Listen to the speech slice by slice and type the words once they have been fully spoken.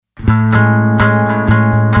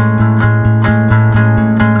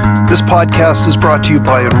This podcast is brought to you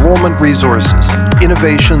by Enrollment Resources,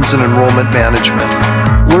 Innovations in Enrollment Management.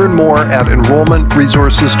 Learn more at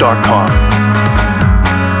enrollmentresources.com.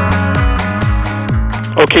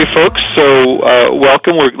 Okay, folks, so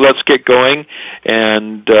welcome. Let's get going.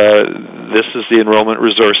 And this is the Enrollment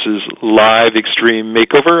Resources live extreme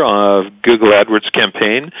makeover of Google AdWords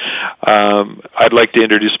campaign. I'd like to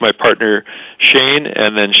introduce my partner, Shane,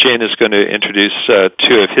 and then Shane is going to introduce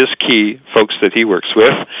two of his key folks that he works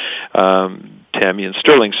with, Tammy and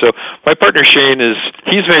Sterling. So my partner Shane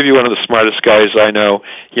he's maybe one of the smartest guys I know.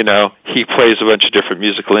 You know, he plays a bunch of different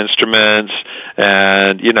musical instruments,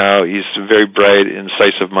 and, you know, he's a very bright,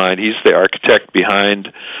 incisive mind. He's the architect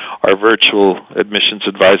behind our virtual admissions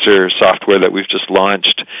advisor software that we've just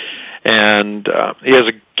launched. And he has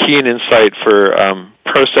a keen insight for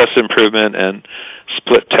process improvement and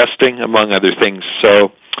split testing, among other things.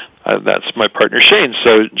 So that's my partner Shane.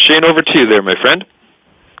 So Shane, over to you there, my friend.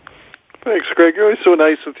 Thanks, Greg. You're always so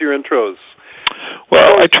nice with your intros.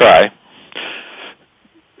 Well, I try.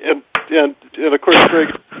 And of course,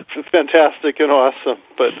 Greg is fantastic and awesome.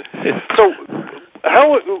 But so,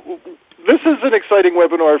 this is an exciting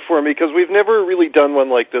webinar for me because we've never really done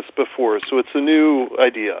one like this before. So it's a new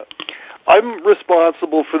idea. I'm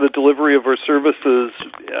responsible for the delivery of our services,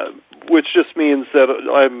 which just means that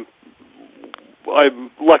I'm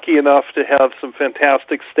lucky enough to have some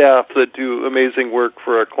fantastic staff that do amazing work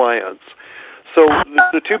for our clients. So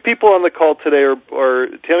the two people on the call today are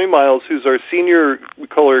Tammy Miles, who's our senior, we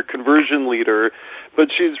call her conversion leader, but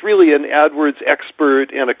she's really an AdWords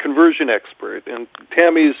expert and a conversion expert. And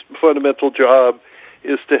Tammy's fundamental job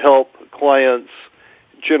is to help clients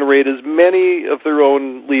generate as many of their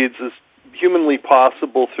own leads as humanly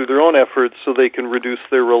possible through their own efforts so they can reduce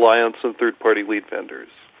their reliance on third-party lead vendors.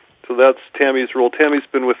 So that's Tammy's role. Tammy's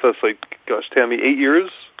been with us, Tammy, 8 years,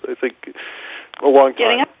 I think, a long time.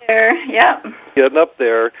 Getting up there, yeah. Getting up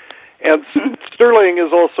there. And Sterling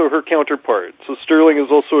is also her counterpart. So Sterling is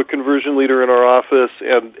also a conversion leader in our office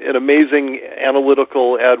and an amazing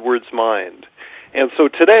analytical AdWords mind. And so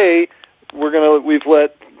today, we've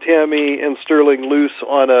let Tammy and Sterling loose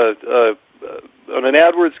on an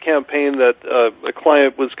AdWords campaign that a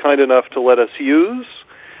client was kind enough to let us use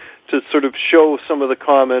to sort of show some of the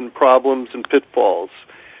common problems and pitfalls.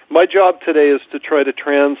 My job today is to try to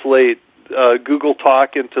translate Google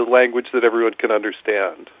Talk into language that everyone can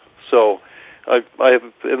understand. So and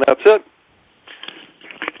that's it.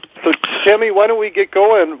 So Tammy, why don't we get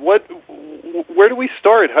going? Where do we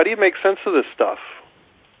start? How do you make sense of this stuff?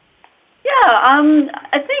 Yeah,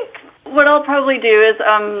 I think what I'll probably do is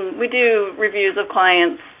we do reviews of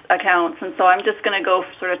clients' accounts, and so I'm just going to go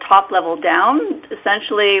sort of top level down.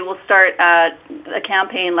 Essentially, we'll start at a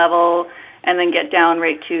campaign level and then get down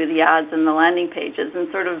right to the ads and the landing pages.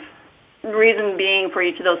 And sort of the reason being for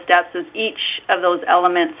each of those steps is each of those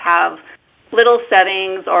elements have little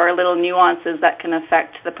settings or little nuances that can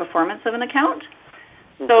affect the performance of an account.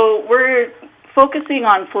 Mm-hmm. So we're focusing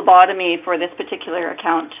on phlebotomy for this particular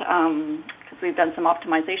account because we've done some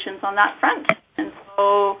optimizations on that front. And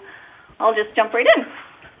so I'll just jump right in.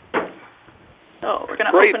 So we're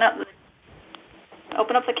going to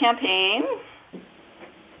open up the campaign.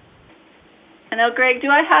 And now, Greg, do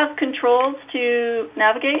I have controls to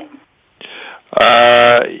navigate?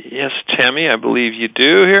 Yes, Tammy, I believe you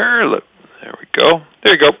do here. Look, there we go.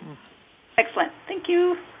 There you go. Excellent. Thank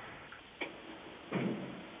you.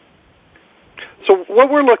 So what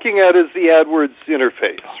we're looking at is the AdWords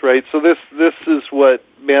interface, right? So this is what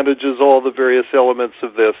manages all the various elements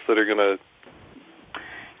of this that are going to...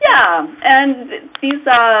 Yeah, and these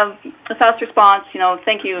fast response,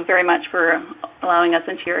 thank you very much for allowing us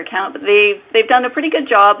into your account. But they've done a pretty good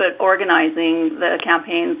job at organizing the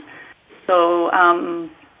campaigns. So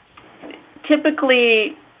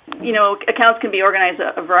typically, accounts can be organized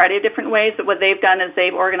a variety of different ways. But what they've done is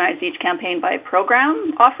they've organized each campaign by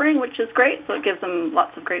program offering, which is great. So it gives them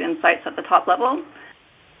lots of great insights at the top level.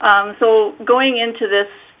 So going into this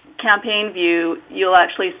campaign view, you'll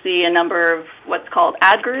actually see a number of what's called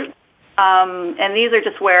ad groups. And these are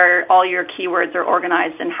just where all your keywords are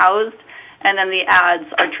organized and housed. And then the ads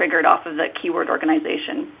are triggered off of the keyword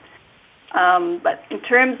organization. But in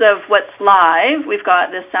terms of what's live, we've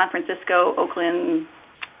got this San Francisco, Oakland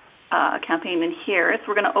campaign in here. So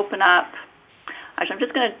we're going to open up. Actually, I'm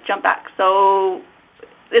just going to jump back. So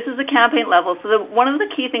this is the campaign level. So one of the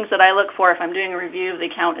key things that I look for if I'm doing a review of the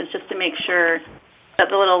account is just to make sure that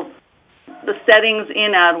the settings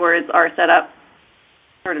in AdWords are set up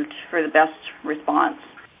sort of for the best response.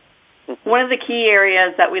 One of the key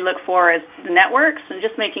areas that we look for is the networks, and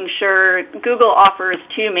just making sure Google offers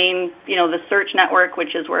two main, the search network,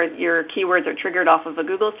 which is where your keywords are triggered off of a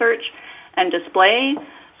Google search, and display.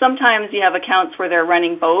 Sometimes you have accounts where they're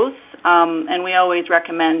running both, and we always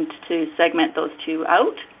recommend to segment those two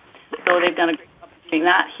out. So they've done a great job of doing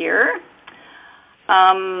that here.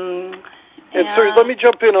 And sorry, let me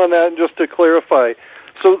jump in on that just to clarify.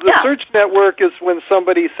 So the search network is when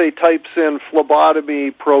somebody, say, types in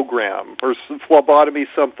phlebotomy program or phlebotomy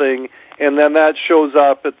something, and then that shows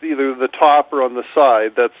up at either the top or on the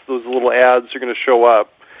side. That's those little ads are going to show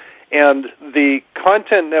up. And the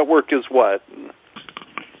content network is what?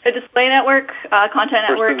 The display network, content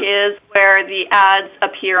network is where the ads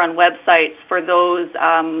appear on websites for those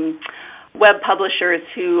web publishers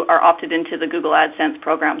who are opted into the Google AdSense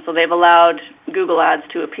program. So they've allowed Google Ads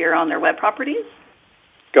to appear on their web properties.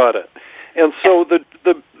 Got it. And so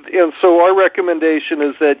so our recommendation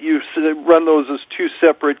is that you run those as two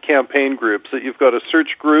separate campaign groups. That you've got a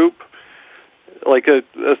search group, like a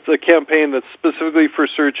campaign that's specifically for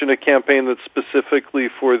search, and a campaign that's specifically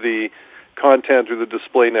for the content or the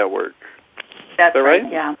display network. That's is that right?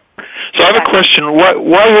 Yeah. So I have a question.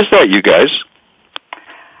 Why is that, you guys?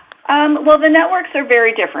 Well, the networks are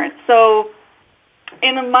very different. So,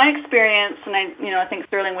 in my experience, and I think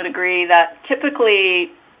Sterling would agree that typically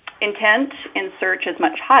intent in search is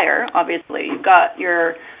much higher. Obviously,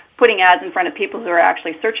 you're putting ads in front of people who are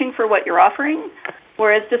actually searching for what you're offering,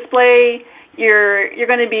 whereas display, you're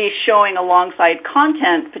going to be showing alongside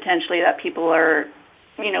content potentially that people are,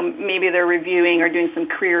 maybe they're reviewing or doing some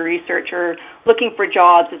career research or looking for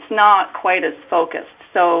jobs. It's not quite as focused.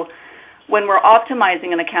 So when we're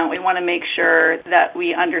optimizing an account, we want to make sure that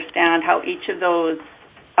we understand how each of those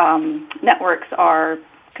networks are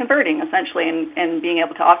converting, essentially, and being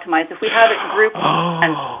able to optimize. If we have it grouped...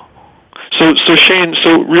 So Shane,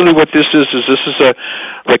 really what this is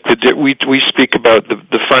we speak about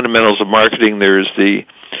the fundamentals of marketing. There's the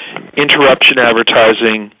interruption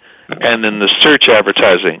advertising and then the search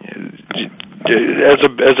advertising.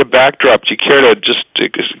 As a backdrop, do you care to just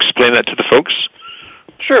explain that to the folks?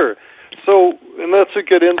 Sure. So, and that's a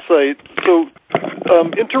good insight. So,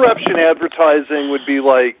 interruption advertising would be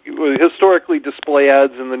like historically display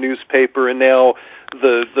ads in the newspaper, and now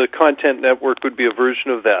the content network would be a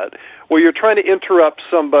version of that, where you're trying to interrupt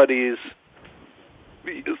somebody's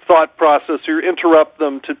thought process or interrupt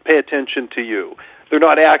them to pay attention to you. They're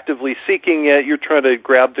not actively seeking it. You're trying to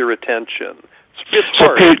grab their attention.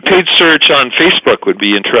 So paid search on Facebook would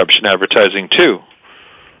be interruption advertising too.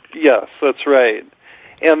 Yes, that's right.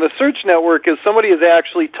 And the search network is somebody has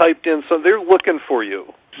actually typed in, so they're looking for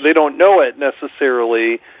you. They don't know it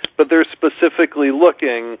necessarily, but they're specifically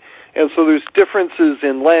looking. And so there's differences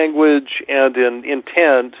in language and in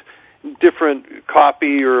intent, different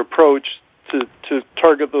copy or approach to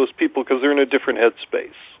target those people because they're in a different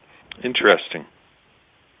headspace. Interesting.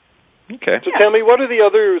 Okay. So tell me, what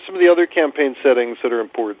are some of the other campaign settings that are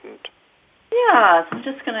important? Yeah, so I'm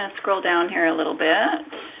just going to scroll down here a little bit.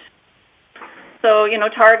 So,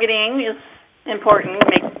 targeting is important.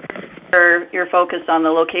 Make sure you're focused on the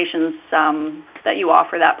locations that you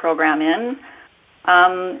offer that program in.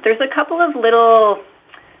 There's a couple of little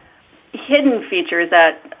hidden features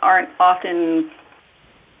that aren't often,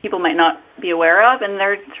 people might not be aware of, and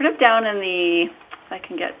they're sort of down in the, if I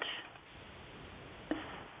can get,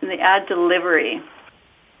 in the ad delivery.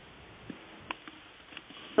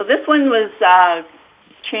 So this one was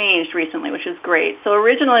changed recently, which is great. So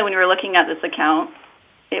originally when you were looking at this account,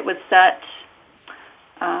 it was set,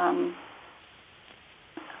 I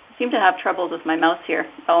seem to have troubles with my mouse here.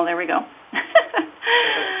 Oh, there we go.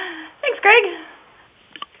 Thanks, Greg.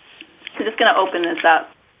 I'm just going to open this up.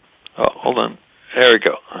 Oh, hold on. There we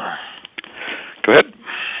go. Go ahead.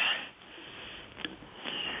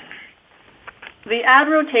 The ad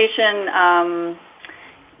rotation,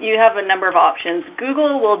 you have a number of options.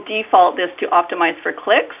 Google will default this to optimize for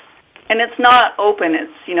clicks, and it's not open.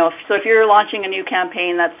 It's, so if you're launching a new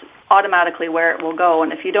campaign, that's automatically where it will go.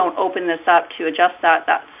 And if you don't open this up to adjust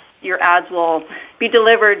that, your ads will be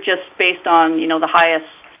delivered just based on, the highest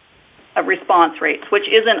response rates, which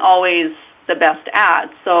isn't always the best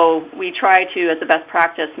ads. So we try to, as a best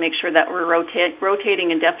practice, make sure that we're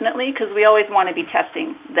rotating indefinitely, because we always want to be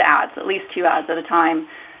testing the ads, at least 2 ads at a time,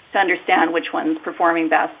 to understand which one's performing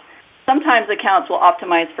best. Sometimes accounts will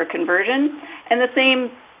optimize for conversion, and the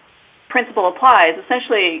same principle applies.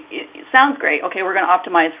 Essentially, it sounds great. Okay, we're going to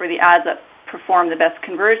optimize for the ads that perform the best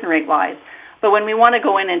conversion rate-wise. But when we want to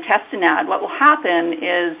go in and test an ad, what will happen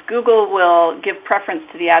is Google will give preference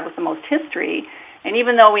to the ad with the most history, and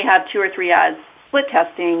even though we have 2 or 3 ads split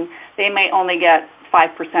testing, they may only get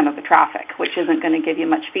 5% of the traffic, which isn't going to give you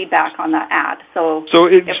much feedback on that ad. So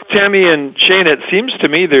Tammy and Shane, it seems to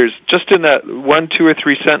me there's just in that 1, 2, or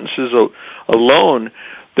 3 sentences alone,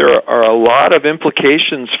 there are a lot of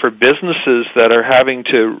implications for businesses that are having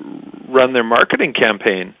to run their marketing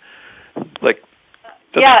campaign. Like,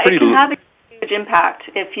 that's it can have a huge impact.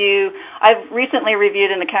 I've recently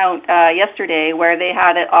reviewed an account yesterday where they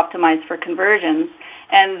had it optimized for conversions,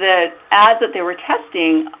 and the ads that they were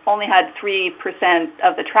testing only had 3%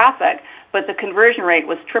 of the traffic, but the conversion rate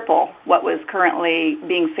was triple what was currently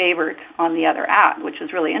being favored on the other ad, which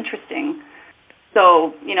is really interesting.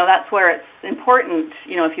 So, that's where it's important,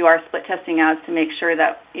 if you are split testing ads, to make sure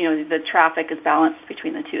that, the traffic is balanced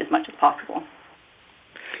between the two as much as possible.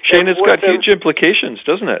 Shane, it's got huge implications,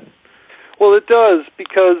 doesn't it? Well, it does,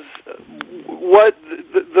 because what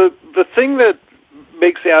the thing that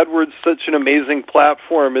makes AdWords such an amazing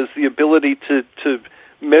platform is the ability to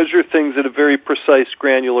measure things at a very precise,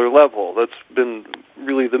 granular level. That's been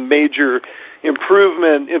really the major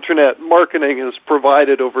improvement Internet marketing has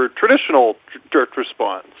provided over traditional direct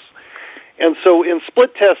response. And so in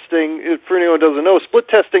split testing, for anyone who doesn't know, split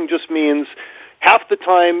testing just means half the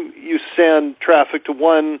time you send traffic to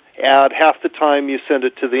one ad, half the time you send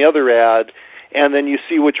it to the other ad, and then you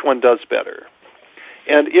see which one does better.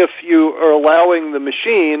 And if you are allowing the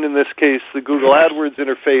machine, in this case the Google AdWords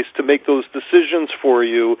interface, to make those decisions for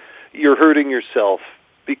you, you're hurting yourself,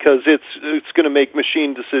 because it's going to make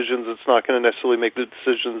machine decisions. It's not going to necessarily make the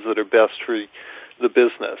decisions that are best for the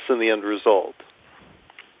business and the end result.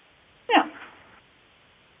 Yeah.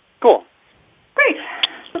 Cool. Great.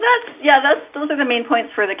 So those are the main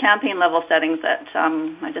points for the campaign level settings that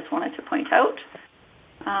I just wanted to point out.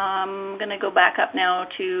 I'm going to go back up now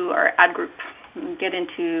to our ad group and get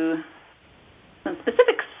into some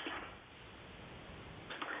specifics.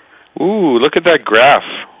 Ooh, look at that graph.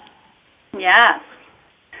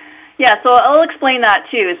 Yeah, so I'll explain that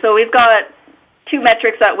too. So we've got 2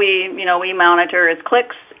 metrics that we monitor as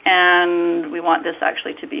clicks, and we want this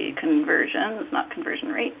actually to be conversions, not conversion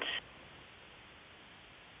rate.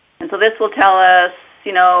 And so this will tell us,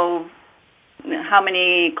 how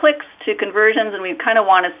many clicks to conversions, and we kind of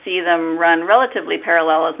want to see them run relatively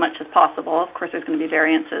parallel as much as possible. Of course, there's going to be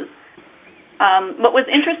variances. What was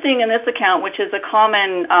interesting in this account, which is a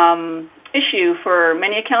common issue for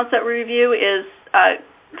many accounts that we review, is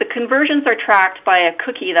the conversions are tracked by a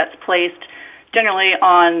cookie that's placed generally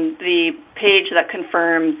on the page that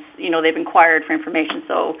confirms, they've inquired for information.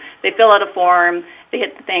 So they fill out a form, they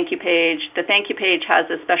hit the thank you page. The thank you page has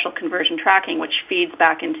a special conversion tracking, which feeds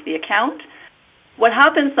back into the account. What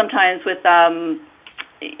happens sometimes with,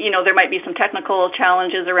 there might be some technical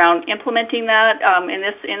challenges around implementing that. In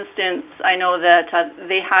this instance, I know that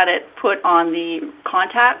they had it put on the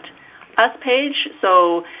Contact Us page,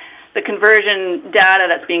 so the conversion data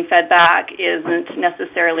that's being fed back isn't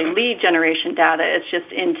necessarily lead generation data. It's just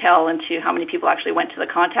intel into how many people actually went to the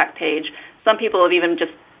contact page. Some people have even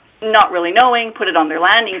just not really knowing put it on their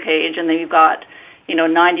landing page, and then you've got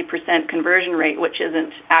 90% conversion rate, which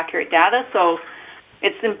isn't accurate data. So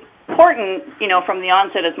it's important, from the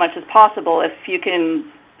onset as much as possible, if you can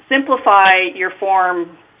simplify your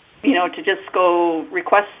form, to just go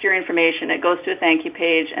request your information, it goes to a thank you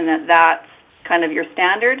page, and that's kind of your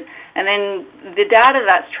standard. And then the data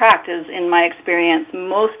that's tracked is, in my experience,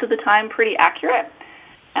 most of the time pretty accurate.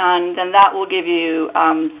 And then that will give you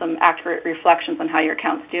some accurate reflections on how your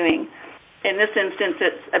account's doing. In this instance,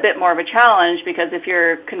 it's a bit more of a challenge, because if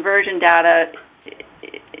your conversion data,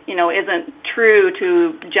 isn't true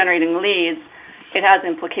to generating leads, it has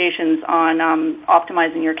implications on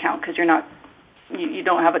optimizing your account, because you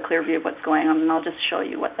don't have a clear view of what's going on. And I'll just show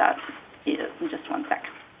you what that is in just one sec.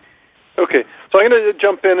 Okay, so I'm going to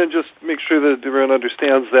jump in and just make sure that everyone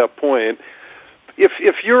understands that point.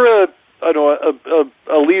 If you're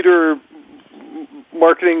a leader,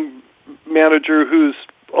 marketing manager who's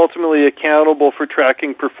ultimately accountable for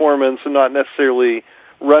tracking performance and not necessarily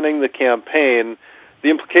running the campaign, the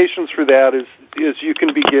implications for that is you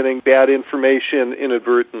can be getting bad information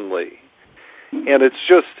inadvertently. And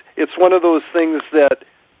it's one of those things that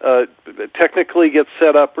technically gets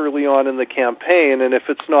set up early on in the campaign, and if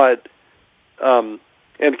it's not, and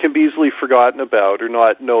can be easily forgotten about or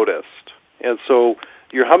not noticed. And so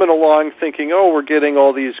you're humming along thinking, oh, we're getting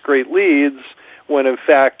all these great leads, when in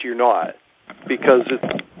fact you're not, because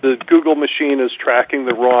the Google machine is tracking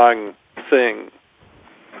the wrong thing.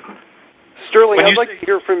 Sterling, I'd like to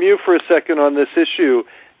hear from you for a second on this issue.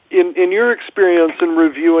 In your experience in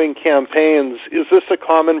reviewing campaigns, is this a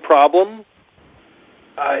common problem?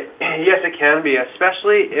 Yes, it can be,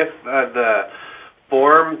 especially if the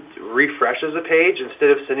form refreshes a page, instead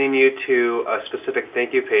of sending you to a specific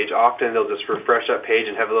thank you page, often they'll just refresh that page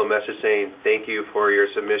and have a little message saying thank you for your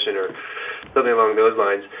submission or something along those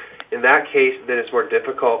lines. In that case, then it's more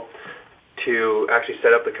difficult to actually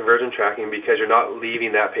set up the conversion tracking because you're not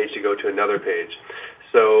leaving that page to go to another page.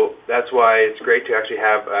 So that's why it's great to actually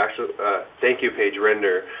have actual thank you page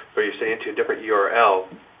render where you're sending it to a different URL,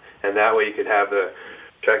 and that way you could have the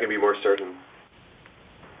tracking be more certain.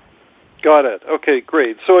 Got it. Okay,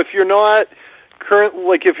 great. So if you're not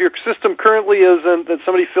if your system currently isn't that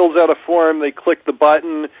somebody fills out a form, they click the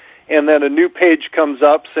button, and then a new page comes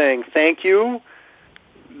up saying thank you,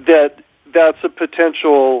 that's a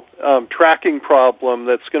potential tracking problem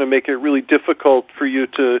that's going to make it really difficult for you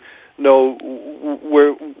to know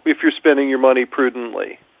if you're spending your money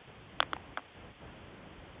prudently.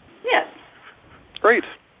 Yes. Great.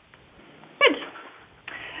 Good.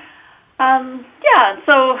 Yeah,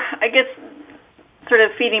 so I guess sort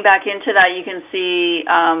of feeding back into that, you can see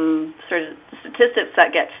sort of statistics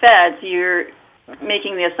that get fed. So you're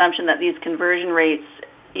making the assumption that these conversion rates,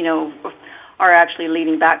 are actually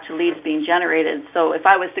leading back to leads being generated. So if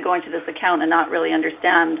I was to go into this account and not really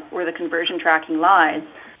understand where the conversion tracking lies,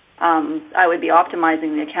 I would be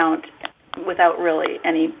optimizing the account without really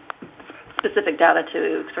any specific data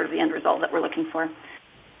to sort of the end result that we're looking for.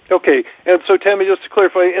 Okay, and so Tammy, just to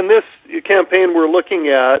clarify, in this campaign we're looking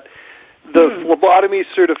at, the phlebotomy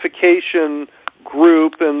certification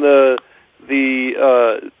group and the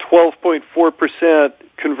 12.4%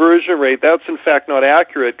 conversion rate, that's in fact not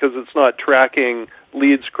accurate because it's not tracking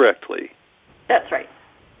leads correctly. That's right.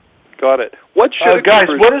 Got it. What should a guys,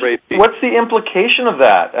 conversion rate be? What's the implication of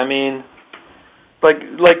that? I mean, like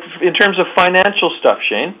in terms of financial stuff,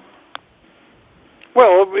 Shane?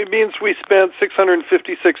 Well, it means we spent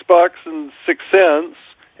 $656.06,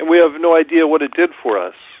 and we have no idea what it did for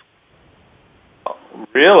us.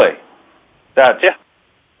 Really?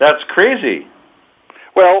 That's crazy.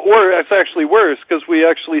 Well, or it's actually worse because we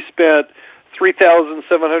actually spent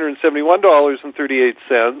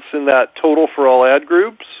 $3,771.38 in that total for all ad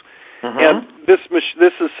groups. Mm-hmm. And this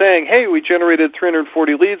is saying, hey, we generated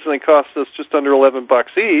 340 leads and they cost us just under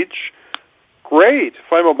 $11 each. Great.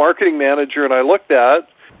 If I'm a marketing manager and I looked at,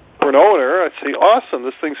 or an owner, I'd say, awesome,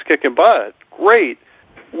 this thing's kicking butt. Great.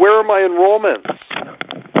 Where are my enrollments?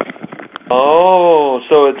 Oh,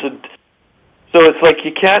 so it's like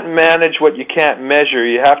you can't manage what you can't measure.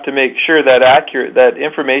 You have to make sure that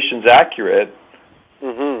information's accurate.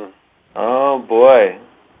 Mm-hmm. Oh boy.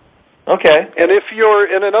 Okay. And if you're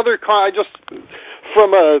in another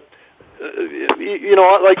from a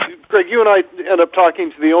like Greg, you and I end up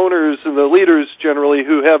talking to the owners and the leaders generally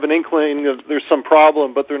who have an inkling of there's some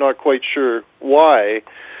problem, but they're not quite sure why.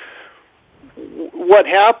 What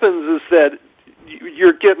happens is that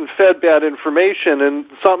you're getting fed bad information, and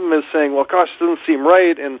something is saying, well, gosh, it doesn't seem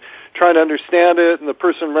right, and trying to understand it, and the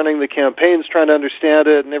person running the campaign's trying to understand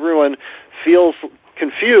it, and everyone feels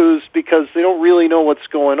confused because they don't really know what's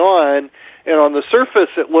going on, and on the surface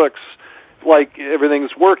it looks like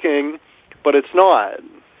everything's working, but it's not.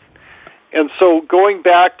 And so going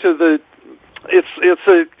back to it's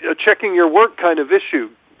a checking your work kind of issue.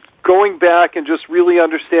 Going back and just really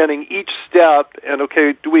understanding each step and,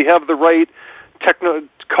 okay, do we have the right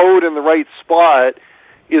code in the right spot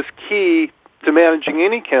is key to managing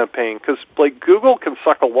any campaign because, like, Google can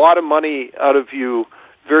suck a lot of money out of you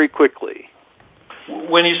very quickly.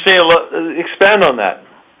 When you say expand on that.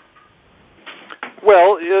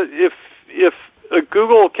 Well, if a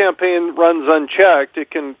Google campaign runs unchecked,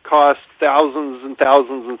 it can cost thousands and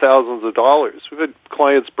thousands and thousands of dollars. We've had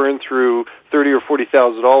clients burn through $30,000 or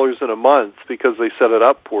 $40,000 in a month because they set it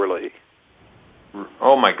up poorly.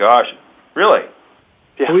 Oh my gosh! Really?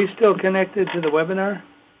 Yeah. Are we still connected to the webinar?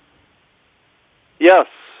 Yes.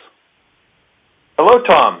 Hello,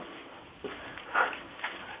 Tom.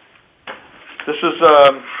 This is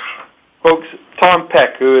folks. Tom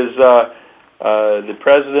Peck, who is the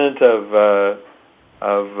president of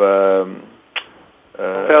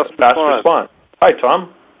Fast Response. Hi,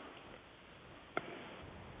 Tom.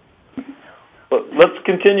 Well, let's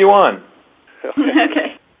continue on.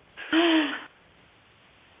 Okay.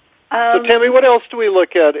 So, Tammy, what else do we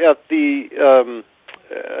look at the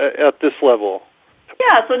at this level?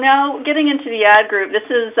 Yeah. So now getting into the ad group, this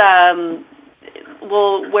is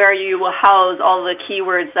where you will house all the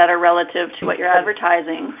keywords that are relative to what you're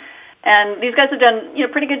advertising. And these guys have done a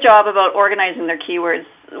pretty good job about organizing their keywords.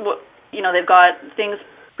 They've got things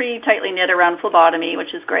pretty tightly knit around phlebotomy,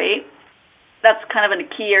 which is great. That's kind of a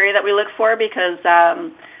key area that we look for because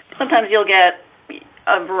sometimes you'll get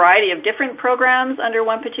a variety of different programs under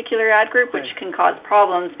one particular ad group, which can cause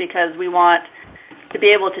problems because we want to be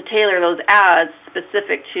able to tailor those ads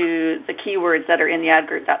specific to the keywords that are in the ad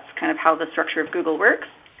group. That's kind of how the structure of Google works.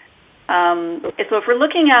 So if we're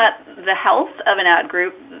looking at the health of an ad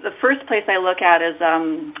group, the first place I look at is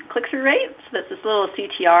click-through rate. So that's this little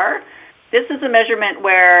CTR. This is a measurement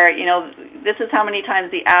where, this is how many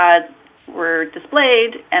times the ads were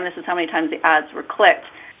displayed, and this is how many times the ads were clicked.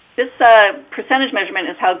 This percentage measurement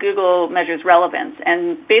is how Google measures relevance,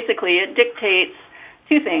 and basically it dictates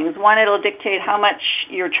two things. One, it'll dictate how much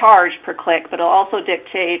you're charged per click, but it'll also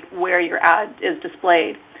dictate where your ad is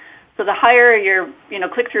displayed. So the higher your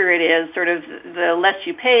click-through rate is, sort of the less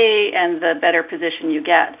you pay and the better position you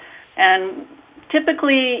get. And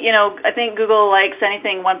typically, I think Google likes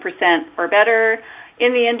anything 1% or better.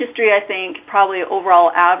 In the industry, I think probably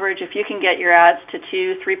overall average, if you can get your ads to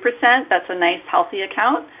 2-3%, that's a nice, healthy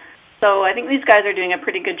account. So I think these guys are doing a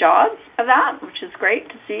pretty good job of that, which is great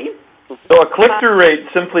to see. So a click-through rate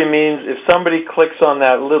simply means if somebody clicks on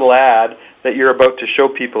that little ad that you're about to show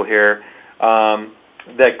people here,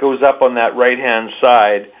 that goes up on that right-hand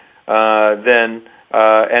side,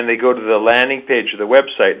 and they go to the landing page of the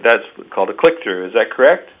website, that's called a click-through. Is that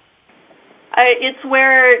correct? It's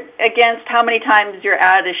where, against how many times your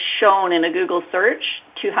ad is shown in a Google search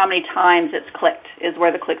to how many times it's clicked is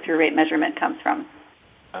where the click-through rate measurement comes from.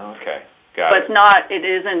 Okay, got it. But it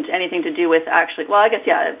isn't anything to do with actually, well, I guess,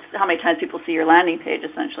 it's how many times people see your landing page,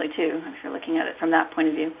 essentially, too, if you're looking at it from that point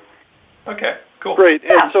of view. Okay, cool. Great.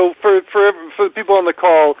 Yeah. And so for people on the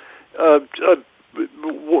call, 1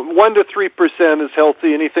 to 3% is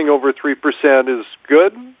healthy. Anything over 3% is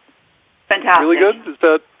good? Fantastic. Really good? Is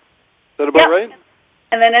that about right?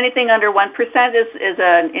 And then anything under 1% is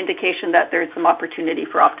an indication that there's some opportunity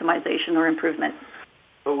for optimization or improvement.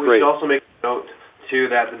 But we should also make note, too,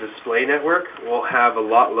 that the display network will have a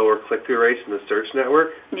lot lower click-through rates than the search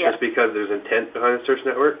network, just because there's intent behind the search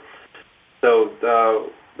network. So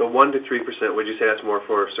the 1 to 3%, would you say that's more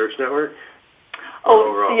for search network? Oh,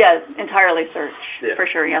 overall? yes, entirely search, for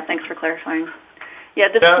sure. Yeah, thanks for clarifying. Yeah,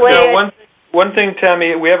 display. Now, one thing,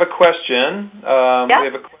 Tammy, we have a question. We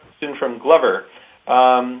have a question from Glover.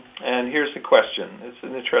 And here's the question. It's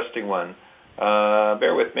an interesting one.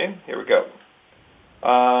 Bear with me. Here we go.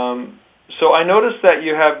 So I noticed that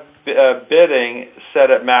you have bidding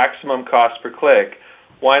set at maximum cost per click.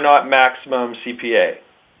 Why not maximum CPA?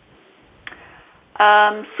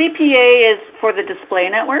 CPA is for the display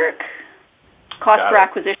network, cost per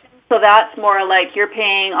acquisition. So that's more like you're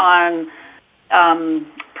paying on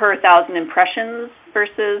per 1,000 impressions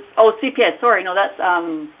versus CPA. Sorry, no, that's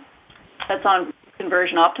on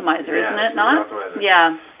Conversion Optimizer, isn't it? Not? Optimizer.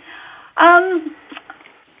 Yeah.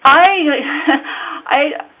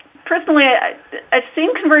 I personally, I've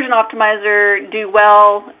seen Conversion Optimizer do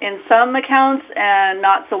well in some accounts and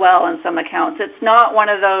not so well in some accounts. It's not one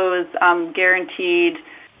of those guaranteed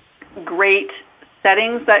great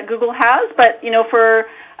settings that Google has, but for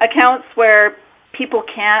accounts where people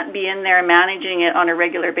can't be in there managing it on a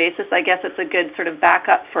regular basis, I guess it's a good sort of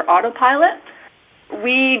backup for autopilot.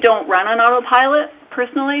 We don't run on autopilot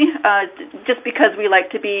personally, just because we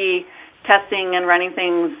like to be testing and running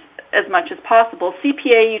things as much as possible.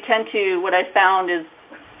 CPA, you tend to, what I found is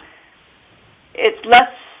it's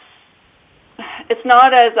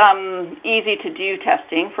not as easy to do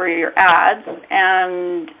testing for your ads,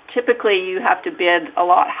 and typically you have to bid a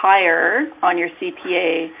lot higher on your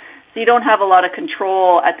CPA, so you don't have a lot of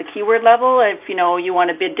control at the keyword level. If you want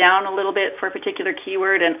to bid down a little bit for a particular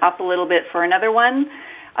keyword and up a little bit for another one,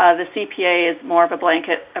 the CPA is more of a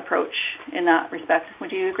blanket approach in that respect.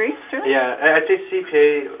 Would you agree, Sterling? Yeah, I'd say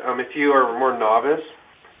CPA, if you are more novice,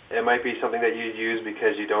 it might be something that you'd use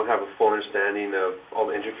because you don't have a full understanding of all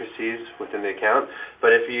the intricacies within the account.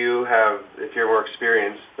 But if you're more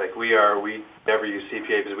experienced, like we are, we never use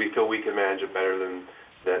CPA because we feel we can manage it better than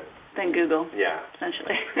that. Than Google. Yeah.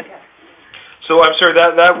 Essentially. So I'm sorry,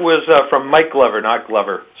 that was from Mike Glover, not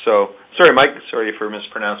Glover. So sorry, Mike. Sorry for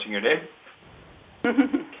mispronouncing your name.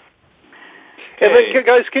 And then,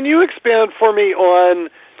 guys, can you expand for me on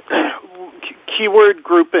keyword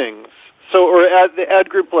groupings? So, or at the ad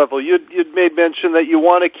group level, you'd made mention that you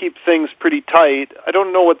want to keep things pretty tight. I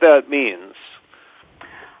don't know what that means.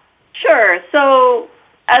 Sure. So,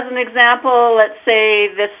 as an example, let's say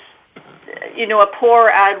this, a poor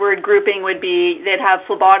AdWord grouping would be they'd have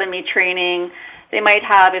phlebotomy training. They might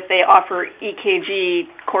have, if they offer EKG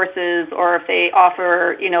courses or if they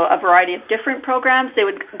offer, a variety of different programs, they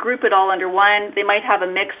would group it all under one. They might have a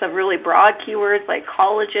mix of really broad keywords like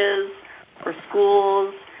colleges or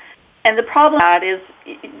schools. And the problem with that is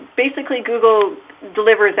basically Google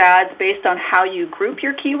delivers ads based on how you group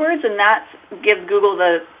your keywords, and that gives Google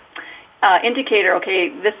the indicator, okay,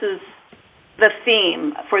 this is the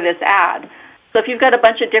theme for this ad. So if you've got a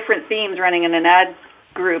bunch of different themes running in an ad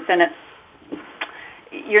group, then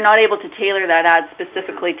you're not able to tailor that ad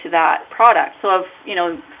specifically to that product. So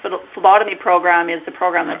if, phlebotomy program is the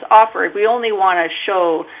program that's offered, we only want to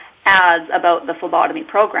show ads about the phlebotomy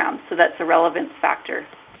program, so that's a relevance factor.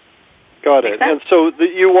 Got it. And so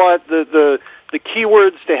you want the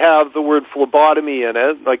keywords to have the word phlebotomy in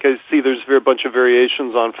it. Like I see there's a bunch of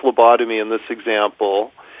variations on phlebotomy in this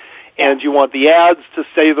example. And you want the ads to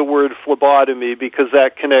say the word phlebotomy because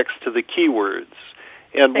that connects to the keywords.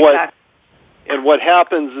 And what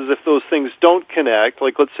happens is if those things don't connect,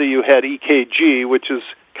 like let's say you had EKG, which is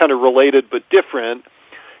kind of related but different.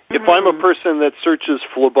 If I'm a person that searches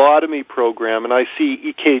phlebotomy program and I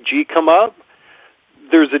see EKG come up,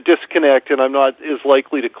 there's a disconnect and I'm not as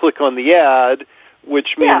likely to click on the ad,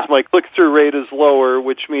 which means my click-through rate is lower,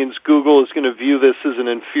 which means Google is going to view this as an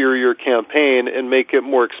inferior campaign and make it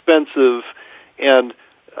more expensive and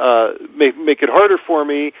make it harder for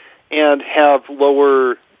me and have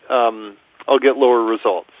lower, I'll get lower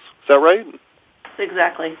results. Is that right?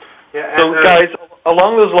 Exactly. Yeah, so guys,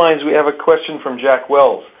 along those lines, we have a question from Jack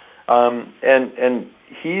Wells. And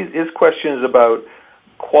his question is about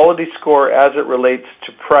quality score as it relates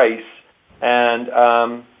to price, and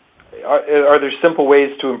are there simple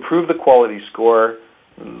ways to improve the quality score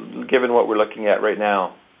given what we're looking at right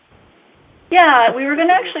now? Yeah, we were going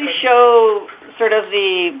to actually show sort of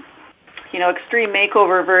the extreme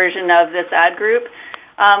makeover version of this ad group.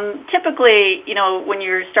 Typically, when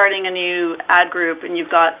you're starting a new ad group and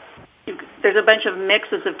there's a bunch of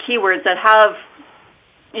mixes of keywords that have,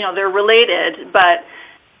 they're related, but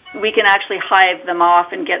we can actually hive them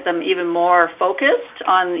off and get them even more focused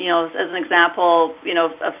on, as an example,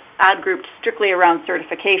 an ad group strictly around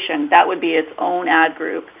certification. That would be its own ad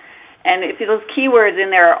group. And if those keywords in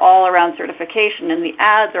there are all around certification and the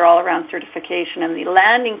ads are all around certification and the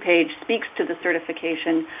landing page speaks to the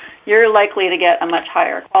certification, you're likely to get a much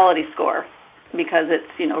higher quality score because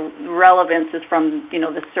it's, relevance is from,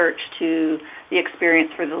 the search to the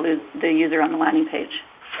experience for the user on the landing page.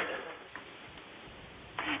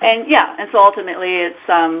 And so ultimately it's,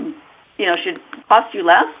 should cost you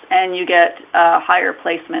less and you get a higher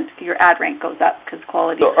placement. Your ad rank goes up because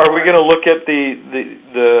quality. So are we going to look at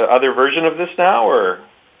the other version of this now, or?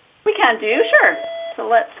 We can do, sure. So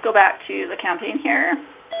let's go back to the campaign here.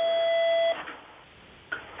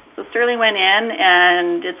 So Sterling went in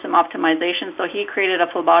and did some optimization. So he created a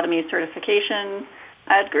phlebotomy certification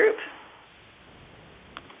ad group.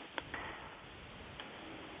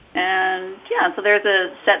 And so there's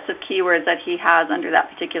a sets of keywords that he has under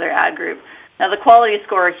that particular ad group. Now the quality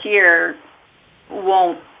score here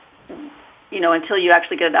won't, until you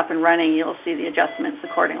actually get it up and running, you'll see the adjustments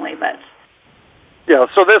accordingly. But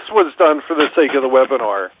so this was done for the sake of the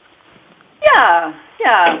webinar. And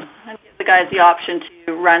give the guys the option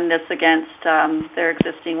to run this against their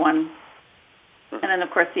existing one. And then, of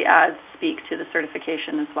course, the ads speak to the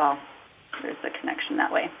certification as well. There's a connection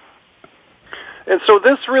that way. And so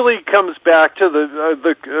this really comes back to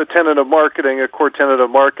the tenet of marketing, a core tenet of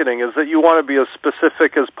marketing, is that you want to be as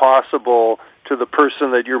specific as possible to the person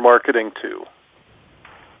that you're marketing to.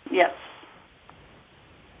 Yes.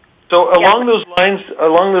 So along those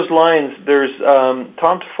lines, there's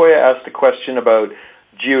Tom Tafoya asked a question about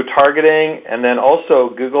geo-targeting, and then also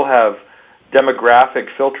Google have demographic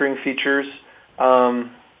filtering features.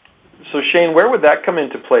 So Shane, where would that come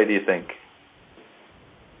into play, do you think?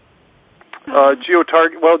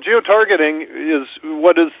 Geotargeting is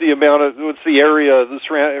what's the area,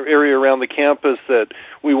 area around the campus that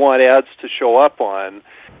we want ads to show up on,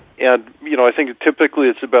 and I think typically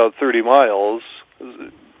it's about 30 miles.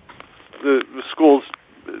 The schools.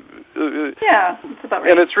 That's about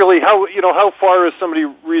right. And it's really how far is somebody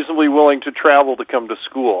reasonably willing to travel to come to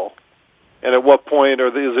school, and at what point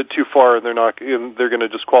is it too far and they're going to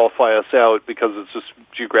disqualify us out because it's just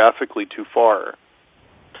geographically too far.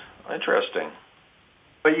 Interesting.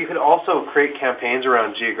 But you could also create campaigns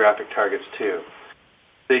around geographic targets too.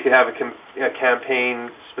 So you could have a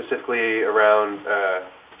campaign specifically around a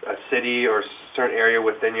city or certain area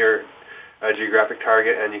within your geographic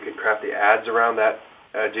target, and you could craft the ads around that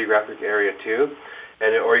geographic area too.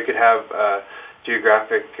 Or you could have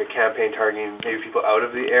geographic campaign targeting maybe people out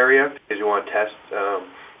of the area because you want to test,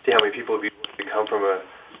 see how many people would be able to come from a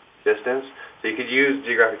distance. So you could use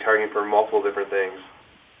geographic targeting for multiple different things.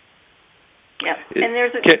 Yeah, and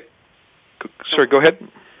there's sorry, go ahead.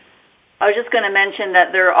 I was just going to mention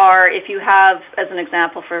that there are, if you have, as an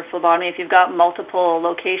example for phlebotomy, if you've got multiple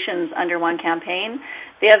locations under one campaign,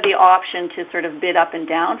 they have the option to sort of bid up and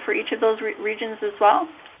down for each of those regions as well.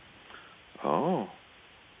 Oh.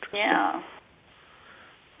 Yeah.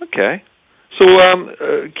 Okay.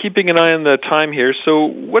 So keeping an eye on the time here, so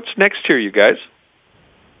what's next here, you guys?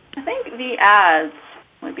 I think the ads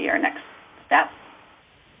would be our next step.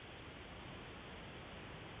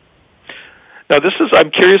 Now,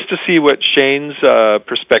 I'm curious to see what Shane's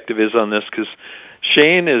perspective is on this, because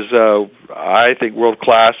Shane is, I think,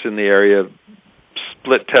 world-class in the area of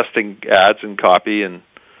split testing ads and copy, and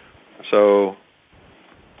so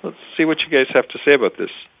let's see what you guys have to say about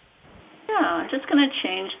this. Yeah, I'm just going to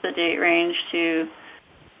change the date range to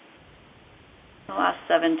the last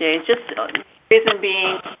 7 days. Just the reason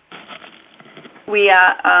being, we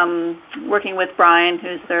are working with Brian,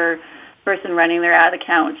 who's their person running their ad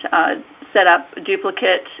account, set up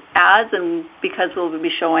duplicate ads, and because we'll be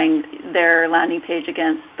showing their landing page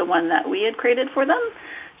against the one that we had created for them,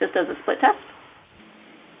 just as a split test.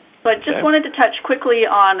 So I just wanted to touch quickly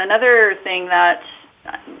on another thing that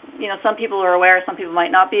some people are aware, some people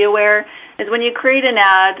might not be aware, is when you create an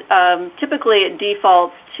ad, typically it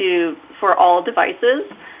defaults for all devices.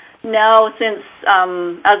 Now, since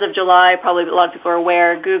as of July, probably a lot of people are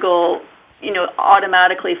aware, Google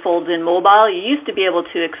automatically folds in mobile. You used to be able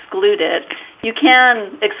to exclude it. You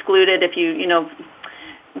can exclude it if you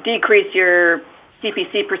decrease your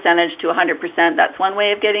CPC percentage to 100%. That's one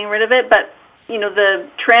way of getting rid of it. But the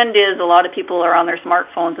trend is a lot of people are on their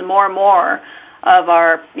smartphones, and more of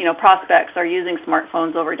our prospects are using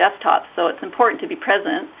smartphones over desktops. So it's important to be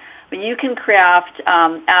present. But you can craft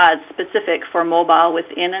ads specific for mobile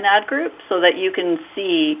within an ad group so that you can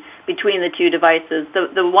see between the two devices.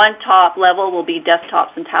 The one top level will be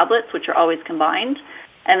desktops and tablets, which are always combined.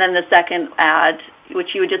 And then the second ad,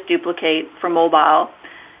 which you would just duplicate for mobile,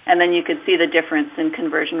 and then you could see the difference in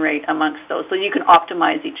conversion rate amongst those. So you can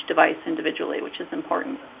optimize each device individually, which is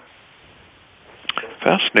important.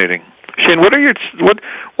 Fascinating. Shane,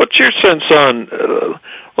 what's your sense on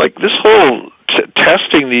this whole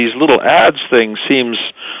testing these little ads thing seems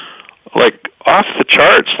like off the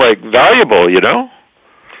charts, valuable,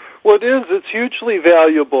 Well, it is. It's hugely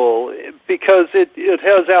valuable because it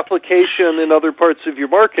has application in other parts of your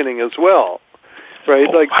marketing as well, right?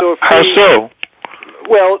 How so?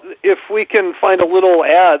 Well, if we can find a little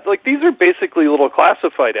ad, these are basically little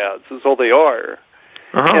classified ads, is all they are.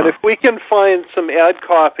 Uh-huh. And if we can find some ad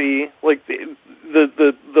copy, like the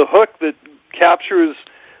hook that captures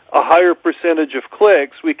a higher percentage of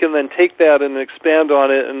clicks, we can then take that and expand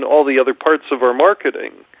on it in all the other parts of our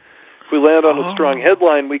marketing. If we land on a strong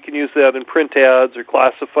headline, we can use that in print ads or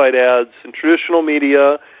classified ads in traditional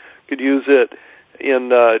media. We could use it in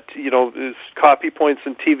copy points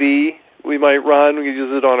in TV we might run. We could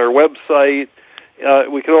use it on our website.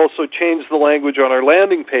 We could also change the language on our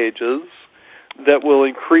landing pages that will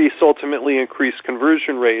ultimately increase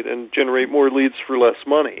conversion rate and generate more leads for less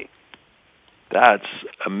money. That's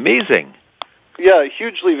amazing. Yeah,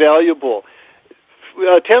 hugely valuable.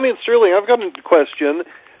 Tammy and Sterling, I've got a question.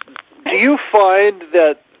 Do you find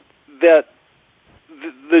that the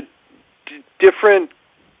different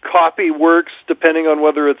copy works depending on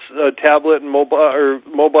whether it's a tablet and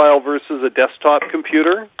mobile versus a desktop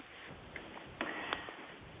computer?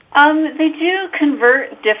 They do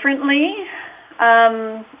convert differently,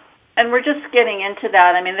 and we're just getting into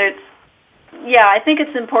that. I mean, I think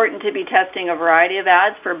it's important to be testing a variety of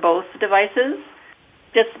ads for both devices,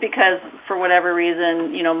 just because for whatever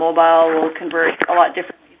reason, mobile will convert a lot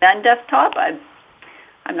differently than desktop.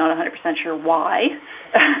 I'm not 100% sure why.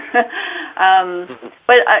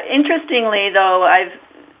 But interestingly, though,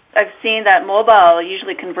 I've seen that mobile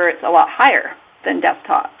usually converts a lot higher than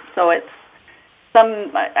desktop. So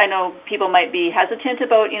I know people might be hesitant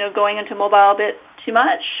about going into mobile a bit too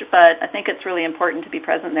much, but I think it's really important to be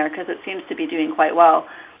present there because it seems to be doing quite well.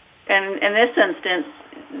 And in this instance,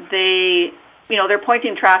 they're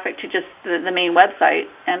pointing traffic to just the main website,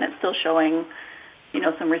 and it's still showing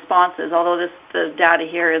some responses, although the data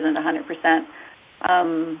here isn't 100%.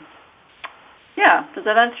 Does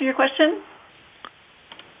that answer your question?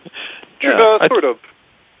 Sort of.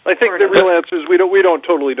 I think the real answer is we don't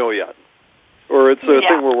totally know yet, or it's a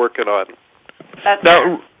thing we're working on. That's now,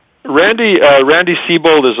 fair. Randy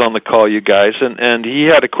Siebold is on the call, you guys, and he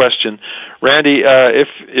had a question. Randy,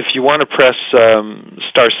 if you want to press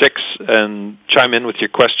 *6 and chime in with your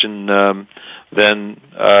question, then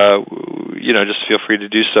just feel free to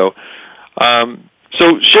do so.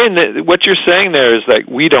 So Shane, what you're saying there is that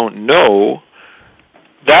we don't know.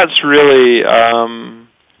 That's really an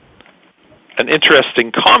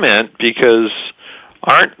interesting comment, because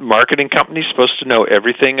aren't marketing companies supposed to know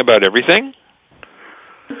everything about everything?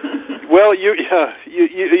 Well,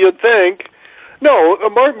 you'd think. No,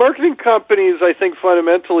 marketing companies, I think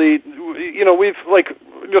fundamentally, we've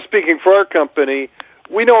just speaking for our company,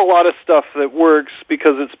 we know a lot of stuff that works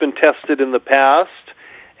because it's been tested in the past,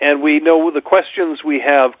 and we know the questions we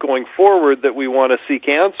have going forward that we want to seek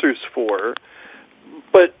answers for.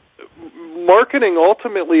 But marketing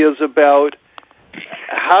ultimately is about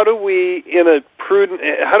how do we, in a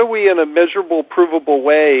measurable, provable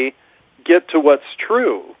way, get to what's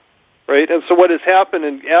true, right? And so what has happened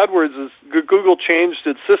in AdWords is Google changed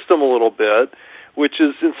its system a little bit, which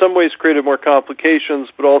has in some ways created more complications,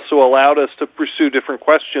 but also allowed us to pursue different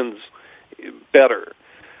questions better.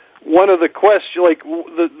 One of the questions, like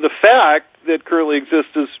the fact that currently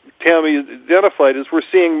exists, as Tammy identified, is we're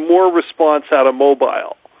seeing more response out of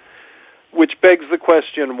mobile, which begs the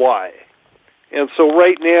question, why? And so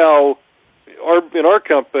right now, in our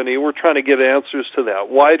company, we're trying to get answers to that.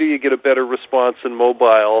 Why do you get a better response in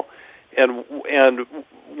mobile? And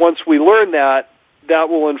once we learn that, that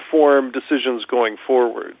will inform decisions going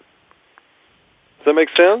forward. Does that make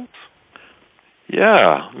sense?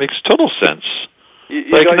 Yeah, makes total sense.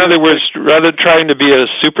 In other words, rather than trying to be a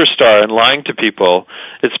superstar and lying to people,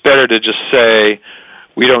 it's better to just say,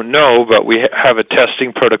 we don't know, but we have a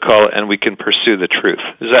testing protocol and we can pursue the truth.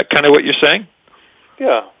 Is that kind of what you're saying?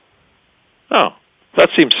 Yeah. Oh, that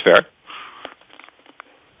seems fair.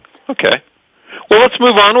 Okay. Well, let's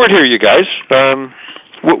move onward here, you guys.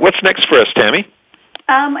 What's next for us, Tammy?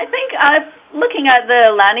 I think looking at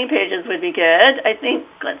the landing pages would be good. I think,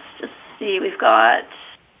 let's just see, we've got...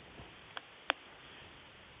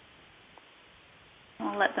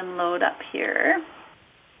 I'll let them load up here.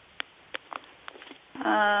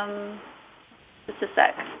 Just a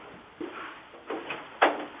sec.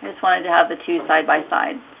 I just wanted to have the two side by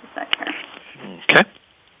side. Just a sec here. Okay.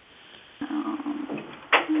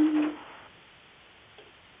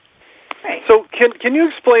 Right. So can you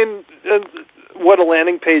explain what a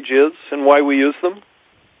landing page is and why we use them?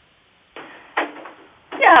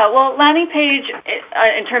 Yeah, well, landing page,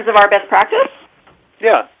 in terms of our best practice?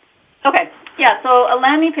 Yeah. Okay. Yeah, so a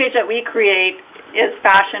landing page that we create is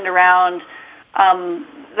fashioned around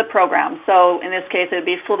the program. So in this case, it would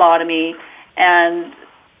be phlebotomy, and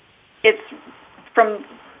it's from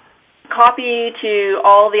copy to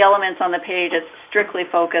all the elements on the page. It's strictly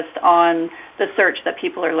focused on the search that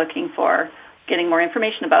people are looking for, getting more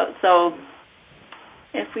information about. So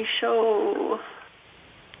if we show...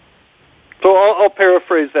 So I'll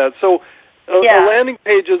paraphrase that. So a landing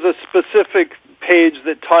page is a specific page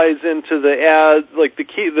that ties into the ad, like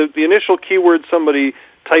the initial keyword somebody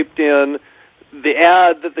typed in, the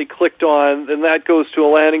ad that they clicked on, and that goes to a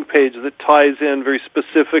landing page that ties in very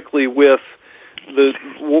specifically with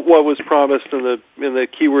what was promised in the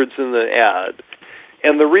keywords in the ad.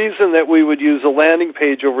 And the reason that we would use a landing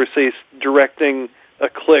page over, say, directing a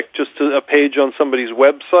click just to a page on somebody's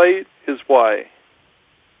website is why?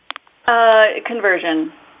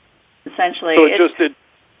 Conversion, essentially. So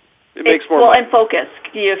it makes more money. And focus.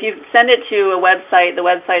 If you send it to a website, the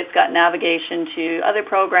website's got navigation to other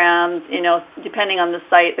programs. Depending on the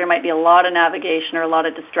site, there might be a lot of navigation or a lot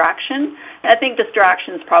of distraction. And I think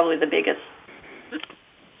distraction is probably the biggest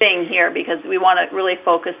thing here, because we want to really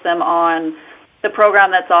focus them on the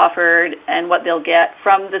program that's offered and what they'll get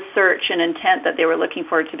from the search and intent that they were looking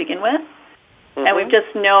for to begin with. Mm-hmm. And we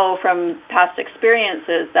just know from past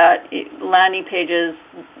experiences that landing pages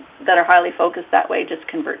that are highly focused that way just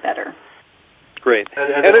convert better. Great.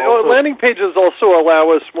 And landing pages also allow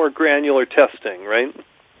us more granular testing, right?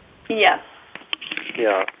 Yes.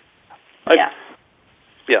 Yeah.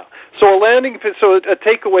 Yeah. So a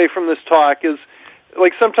takeaway from this talk is,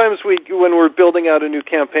 like, sometimes when we're building out a new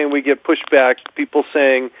campaign, we get pushback, people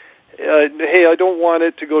saying, hey, I don't want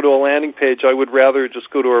it to go to a landing page. I would rather just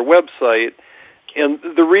go to our website. And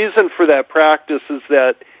the reason for that practice is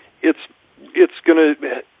that it's going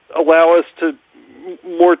to allow us to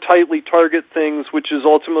more tightly target things, which is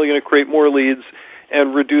ultimately going to create more leads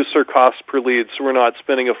and reduce our cost per lead, so we're not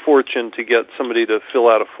spending a fortune to get somebody to fill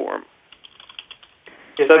out a form.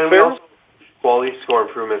 Is that fair? Quality score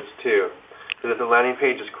improvements, too. Because if the landing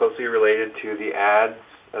page is closely related to the ads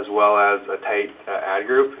as well as a tight ad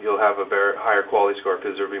group, you'll have a higher quality score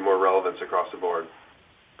because there will be more relevance across the board.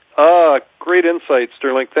 Great insight,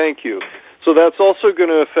 Sterling. Thank you. So that's also going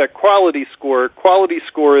to affect quality score. Quality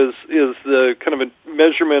score is the kind of a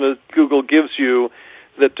measurement that Google gives you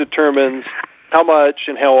that determines how much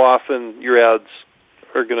and how often your ads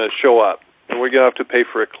are going to show up. And we're going to have to pay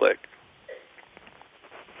for a click.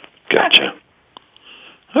 Gotcha.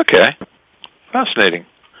 Okay. Fascinating.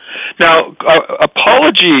 Now,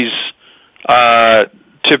 apologies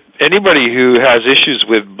to anybody who has issues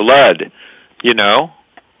with blood,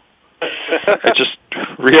 I just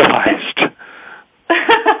realized.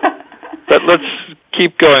 But let's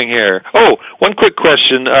keep going here. Oh, one quick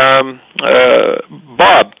question. Bob.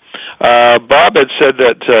 Bob had said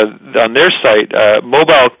that on their site,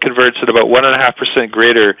 mobile converts at about 1.5%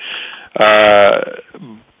 greater,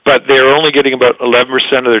 but they're only getting about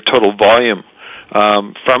 11% of their total volume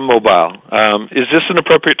from mobile. Is this an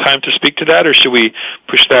appropriate time to speak to that, or should we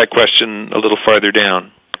push that question a little farther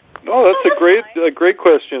down? Oh, that's a great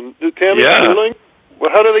question. Tammy, Yeah. Sterling,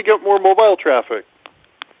 well, how do they get more mobile traffic?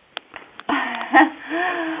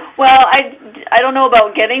 Well, I don't know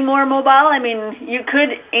about getting more mobile. I mean, you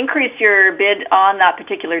could increase your bid on that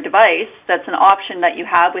particular device. That's an option that you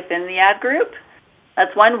have within the ad group.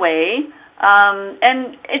 That's one way.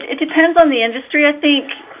 And it depends on the industry. I think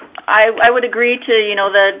I would agree to,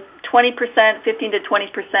 the 20%, 15 to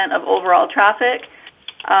 20% of overall traffic.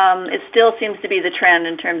 It still seems to be the trend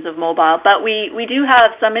in terms of mobile. But we do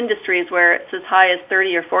have some industries where it's as high as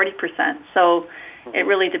 30 or 40%. So it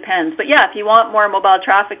really depends. But yeah, if you want more mobile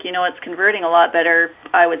traffic, it's converting a lot better,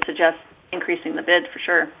 I would suggest increasing the bid for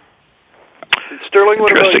sure. Sterling,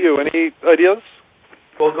 what about you? Any ideas?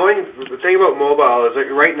 Well, the thing about mobile is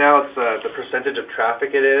that right now it's the percentage of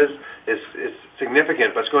traffic it is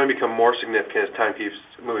significant, but it's going to become more significant as time keeps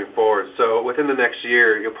moving forward. So within the next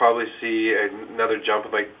year, you'll probably see another jump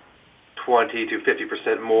of like 20 to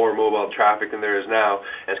 50% more mobile traffic than there is now,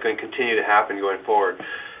 and it's going to continue to happen going forward.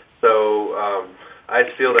 So I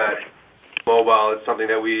feel that mobile is something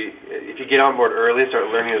that if you get on board early and start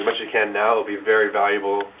learning as much as you can now, it'll be very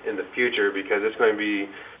valuable in the future, because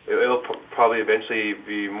it'll probably eventually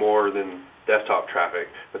be more than desktop traffic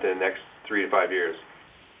within the next 3 to 5 years.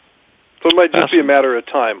 So it might just be a matter of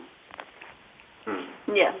time.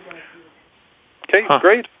 Yes. Okay,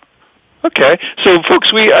 great. Okay, so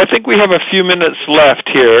folks, I think we have a few minutes left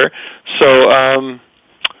here. So,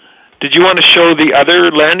 did you want to show the other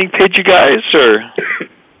landing page, you guys, or?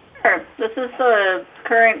 Sure. This is the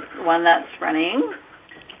current one that's running.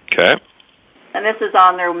 Okay. And this is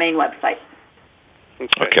on their main website.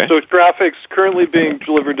 Okay. So traffic's currently being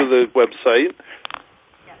delivered to the website.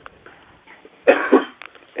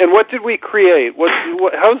 And what did we create?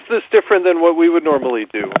 How's this different than what we would normally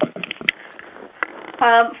do?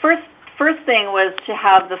 First thing was to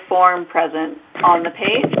have the form present on the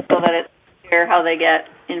page so that it's clear how they get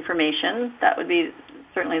information. That would be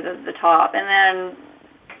certainly the top. And then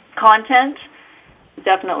content,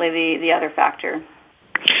 definitely the other factor.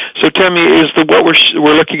 So, Tammy, is what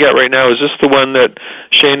we're looking at right now, is this the one that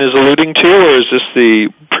Shane is alluding to, or is this the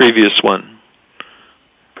previous one?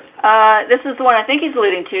 This is the one I think he's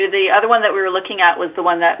alluding to. The other one that we were looking at was the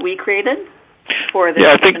one that we created for this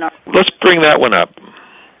webinar. Let's bring that one up.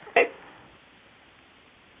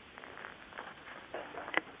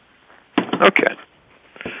 Okay.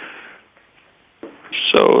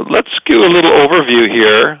 So let's do a little overview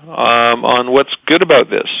here on what's good about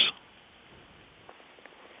this.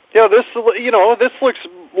 Yeah, this looks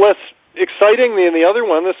less exciting than the other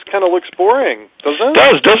one. This kind of looks boring, doesn't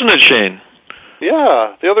it? Doesn't it, Shane?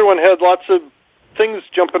 Yeah, the other one had lots of things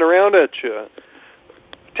jumping around at you.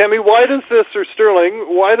 Tammy, why does this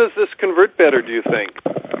convert better, do you think?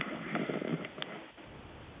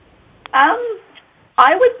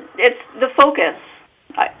 It's the focus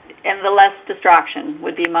and the less distraction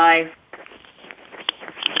would be my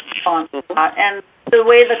thought. And the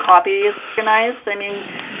way the copy is organized, I mean,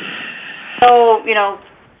 so,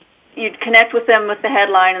 you'd connect with them with the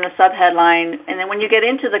headline and the subheadline, and then when you get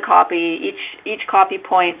into the copy, each copy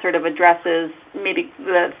point sort of addresses maybe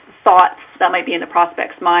the thoughts that might be in the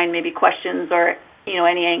prospect's mind, maybe questions or,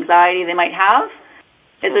 any anxiety they might have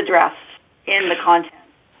is addressed in the content.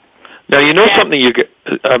 Now, something you get,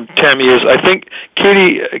 Tammy, is I think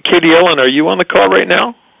Katie Ellen, are you on the call right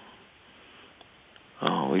now?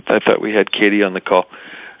 Oh, I thought we had Katie on the call.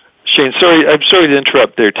 Shane, I'm sorry to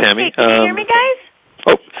interrupt there, Tammy. Hey, can you hear me, guys?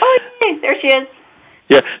 Oh, there she is.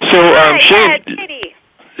 Yeah. So, Hi, Shane, Katie.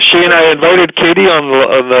 Shane, I invited Katie on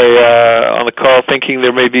the call, thinking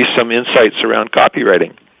there may be some insights around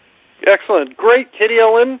copywriting. Excellent, great, Katie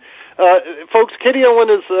Ellen. Folks, Katie Ellen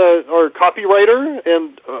is our copywriter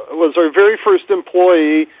and was our very first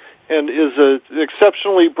employee, and is an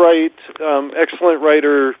exceptionally bright, excellent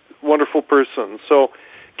writer, wonderful person. So,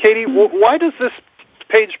 Katie, why does this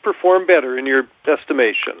page perform better in your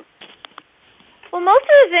estimation? Well, most of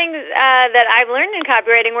the things that I've learned in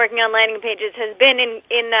copywriting working on landing pages has been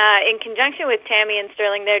in conjunction with Tammy and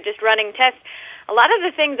Sterling. They're just running tests. A lot of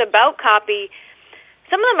the things about copy,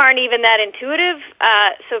 some of them aren't even that intuitive.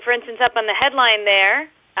 So, for instance, up on the headline there,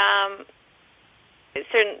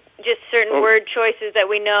 certain word choices that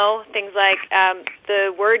we know, things like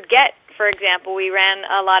the word "get," for example. We ran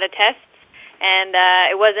a lot of tests, and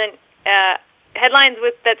it wasn't headlines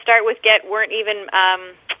that start with "get" weren't even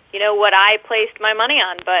what I placed my money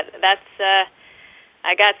on, but that's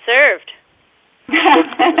I got served.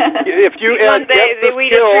 If you add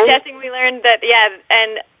through testing, we learned that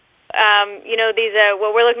these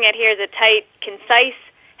what we're looking at here is a tight, concise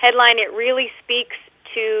headline. It really speaks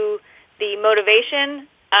to the motivation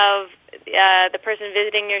of the person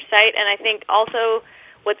visiting your site, and I think also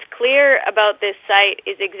what's clear about this site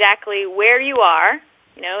is exactly where you are.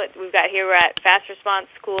 We've got here, we're at Fast Response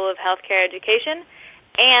School of Healthcare Education,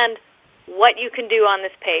 and what you can do on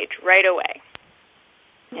this page right away.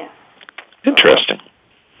 Yeah. Interesting.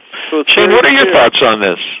 So Shane, what are your thoughts on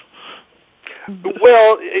this?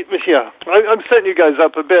 Well, yeah, I'm setting you guys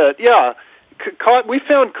up a bit. Yeah, we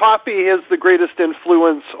found copy has the greatest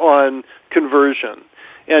influence on conversion,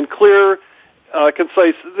 and clear,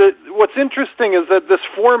 concise. What's interesting is that this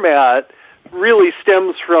format really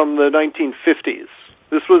stems from the 1950s.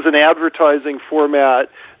 This was an advertising format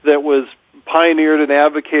that was pioneered and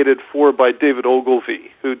advocated for by David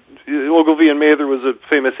Ogilvy. Ogilvy and Mather was a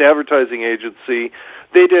famous advertising agency.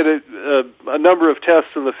 They did a number of tests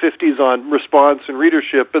in the 50s on response and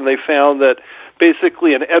readership, and they found that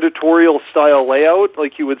basically an editorial-style layout,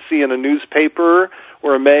 like you would see in a newspaper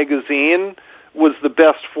or a magazine, was the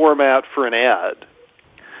best format for an ad.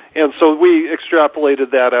 And so we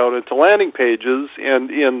extrapolated that out into landing pages, and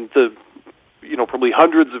in the probably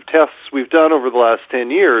hundreds of tests we've done over the last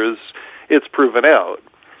 10 years, it's proven out.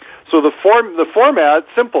 So the format,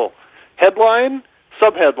 simple: headline,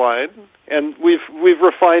 subheadline, and we've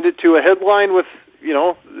refined it to a headline with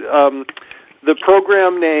the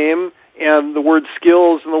program name and the word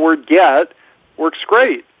skills and the word get works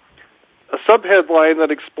great. A subheadline that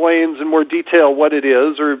explains in more detail what it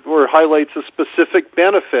is or highlights a specific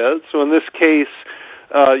benefit. So in this case,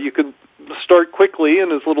 you can start quickly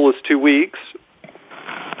in as little as 2 weeks.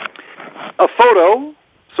 A photo,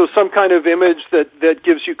 so some kind of image that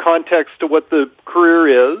gives you context to what the career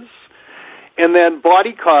is. And then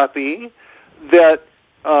body copy that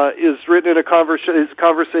is written in a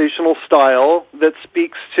conversational style that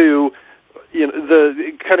speaks to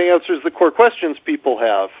the kind of answers the core questions people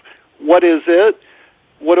have. What is it?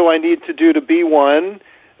 What do I need to do to be one?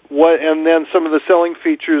 And then some of the selling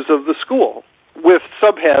features of the school with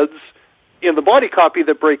subheads in the body copy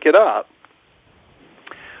that break it up.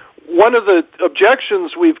 One of the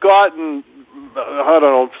objections we've gotten, I don't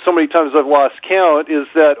know, so many times I've lost count, is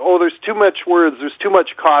that, there's too much words, there's too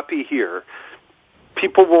much copy here.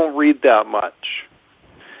 People won't read that much.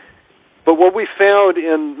 But what we found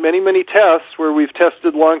in many, many tests where we've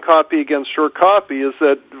tested long copy against short copy is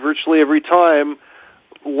that virtually every time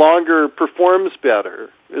longer performs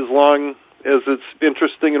better, as long as it's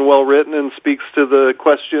interesting and well written and speaks to the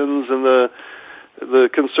questions and the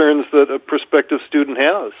concerns that a prospective student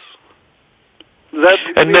has.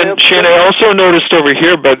 And then, Shane, I also noticed over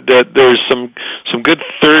here, that there's some good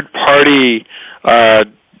third-party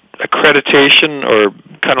accreditation or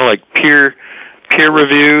kind of like peer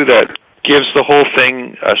review that gives the whole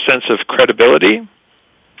thing a sense of credibility.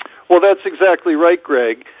 Well, that's exactly right,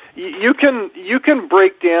 Greg. You can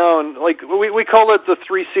break down, like we call it the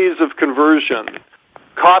 3 C's of conversion: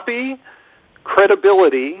 copy,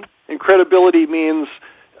 credibility, and credibility means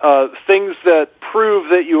things that prove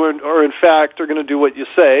that you are in fact are going to do what you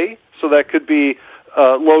say. So that could be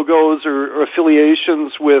logos or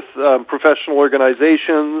affiliations with professional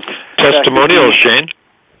organizations. Testimonials, Shane.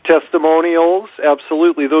 Testimonials,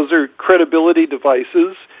 absolutely. Those are credibility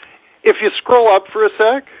devices. If you scroll up for a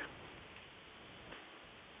sec,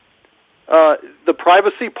 the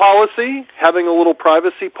privacy policy, having a little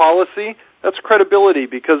privacy policy, that's credibility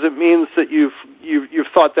because it means that you've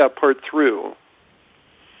thought that part through.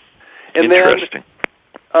 And Interesting.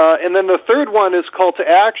 And then the third one is call to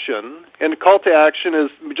action, and call to action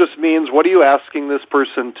just means what are you asking this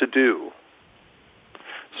person to do?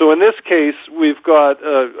 So in this case, we've got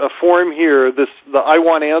a form here, the I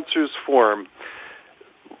Want Answers form.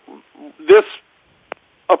 This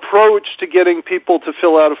approach to getting people to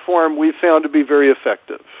fill out a form we found to be very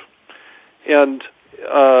effective. And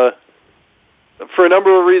for a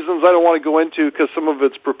number of reasons I don't want to go into because some of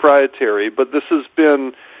it's proprietary, but this has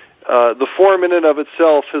been, the form in and of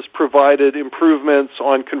itself has provided improvements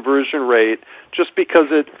on conversion rate just because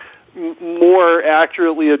it more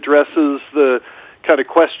accurately addresses the kind of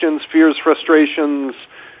questions, fears, frustrations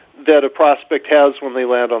that a prospect has when they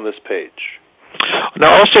land on this page.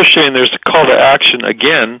 Now also, Shane, there's a call to action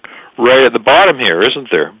again right at the bottom here, isn't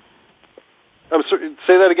there? I'm sorry,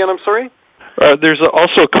 say that again, I'm sorry? There's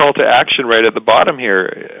also a call to action right at the bottom here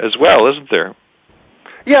as well, isn't there?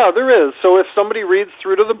 Yeah, there is. So if somebody reads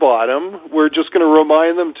through to the bottom, we're just going to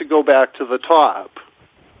remind them to go back to the top.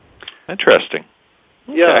 Interesting.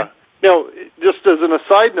 Okay. Yeah. Now, just as an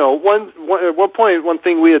aside note, at one point, one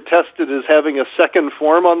thing we had tested is having a second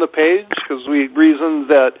form on the page, because we reasoned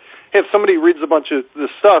that, hey, if somebody reads a bunch of this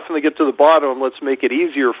stuff and they get to the bottom, let's make it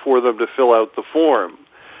easier for them to fill out the form.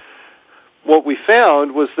 What we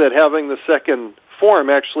found was that having the second form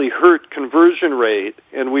actually hurt conversion rate,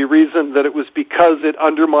 and we reasoned that it was because it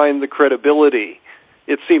undermined the credibility.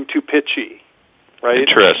 It seemed too pitchy, right?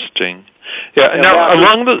 Interesting. Yeah. And now,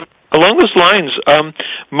 along those lines,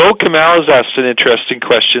 Mo Kamal has asked an interesting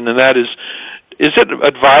question, and that is it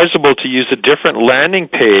advisable to use a different landing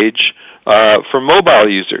page for mobile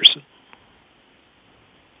users?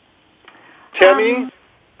 Tammy?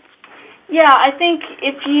 Yeah, I think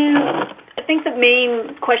the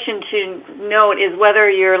main question to note is whether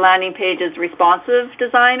your landing page is responsive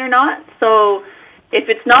design or not. So if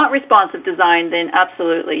it's not responsive design, then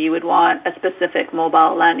absolutely you would want a specific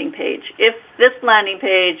mobile landing page. If this landing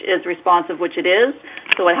page is responsive, which it is,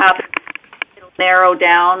 so what happens is it'll narrow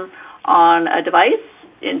down on a device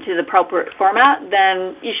into the appropriate format,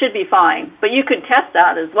 then you should be fine. But you could test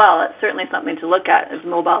that as well. It's certainly something to look at as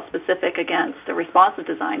mobile specific against the responsive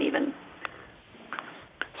design even.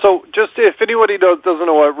 So just if anybody doesn't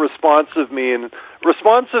know what responsive means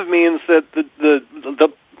that the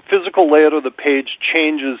physical layout of the page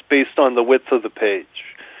changes based on the width of the page.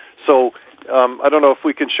 So I don't know if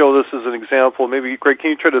we can show this as an example. Maybe, Greg, can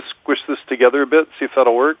you try to squish this together a bit, see if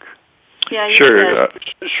that'll work? Yeah, you sure.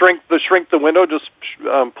 Shrink the window, just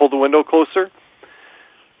pull the window closer.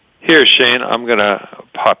 Here, Shane, I'm going to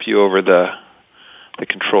pop you over the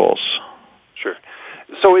controls. Sure.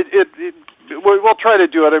 So we'll try to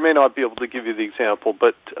do it. I may not be able to give you the example,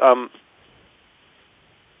 but I don't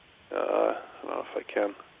know if I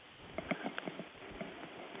can.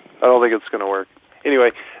 I don't think it's going to work.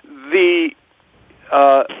 Anyway, the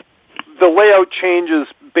layout changes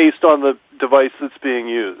based on the device that's being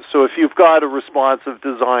used. So if you've got a responsive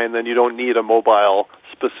design, then you don't need a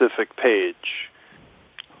mobile-specific page.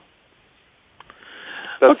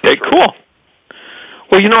 That's okay, cool.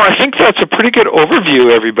 Well, I think that's a pretty good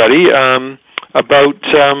overview, everybody, about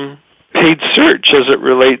paid search as it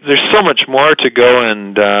relates. There's so much more to go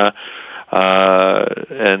and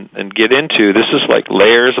get into. This is like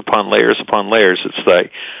layers upon layers upon layers. It's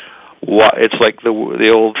like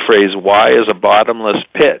the old phrase, "Why is a bottomless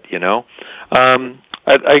pit?" I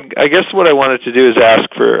guess what I wanted to do is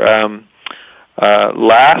ask for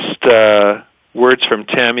last words from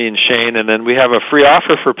Tammy and Shane, and then we have a free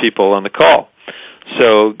offer for people on the call.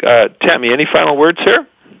 So, Tammy, any final words here?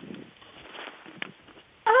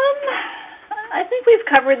 I think we've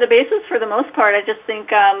covered the bases for the most part. I just think,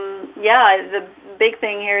 the big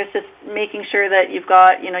thing here is just making sure that you've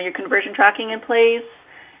got, your conversion tracking in place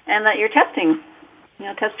and that you're testing.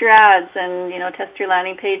 Test your ads and, test your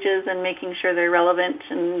landing pages and making sure they're relevant,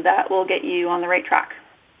 and that will get you on the right track.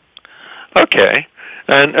 Okay.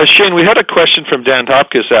 And Shane, we had a question from Dan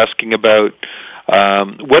Hopkins asking about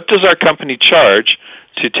what does our company charge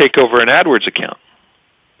to take over an AdWords account?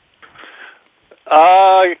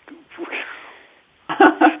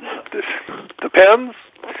 Depends.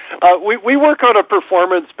 We work on a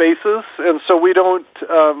performance basis, and so we don't.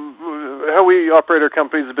 How we operate our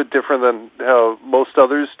company is a bit different than how most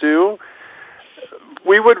others do.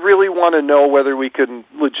 We would really want to know whether we can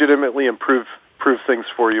legitimately improve things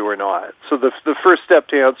for you or not. So the first step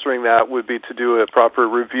to answering that would be to do a proper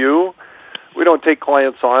review. We don't take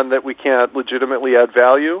clients on that we can't legitimately add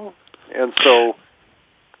value, and so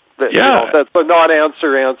that's a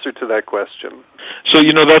non-answer to that question. So,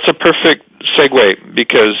 that's a perfect segue,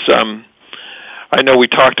 because I know we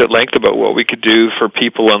talked at length about what we could do for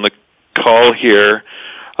people on the call here.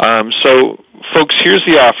 So, folks, here's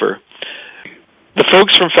the offer. The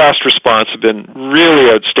folks from Fast Response have been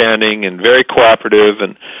really outstanding and very cooperative,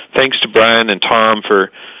 and thanks to Brian and Tom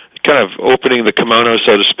for kind of opening the kimono,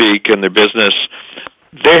 so to speak, in their business.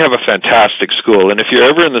 They have a fantastic school, and if you're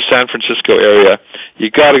ever in the San Francisco area,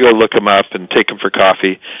 you got to go look them up and take them for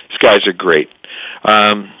coffee. These guys are great.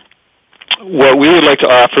 What we would like to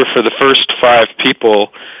offer for the first 5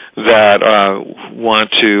 people that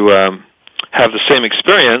want to have the same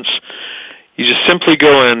experience, you just simply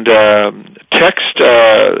go and text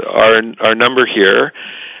our number here,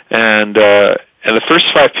 and the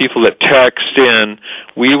first 5 people that text in,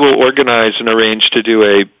 we will organize and arrange to do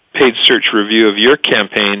a paid search review of your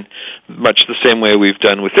campaign, much the same way we've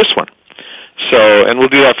done with this one. So, and we'll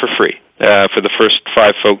do that for free for the first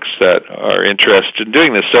 5 folks that are interested in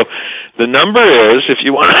doing this. So the number is, if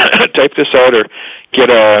you want to type this out or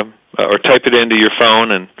get a or type it into your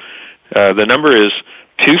phone, and the number is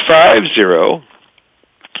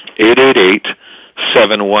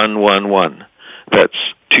 250-888-7111. That's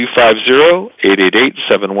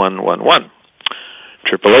 250-888-7111.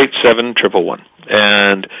 888-7111.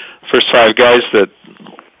 And first 5 guys that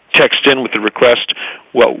text in with the request,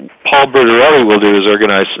 what Paul Bertarelli will do is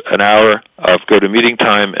organize an hour of GoToMeeting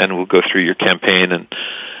time, and we'll go through your campaign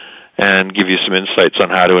and give you some insights on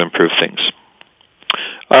how to improve things.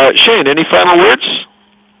 Shane, any final words?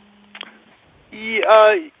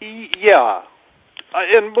 Yeah.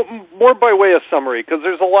 And more by way of summary, because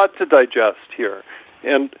there's a lot to digest here.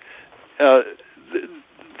 And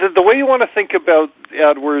the way you want to think about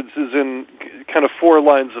AdWords is in kind of 4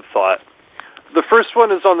 lines of thought. The first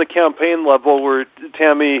one is on the campaign level, where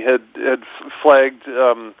Tammy had flagged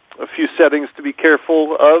a few settings to be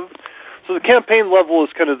careful of. So the campaign level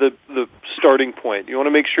is kind of the starting point. You want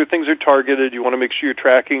to make sure things are targeted. You want to make sure your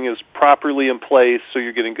tracking is properly in place so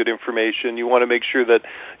you're getting good information. You want to make sure that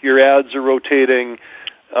your ads are rotating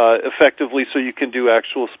effectively so you can do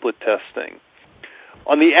actual split testing.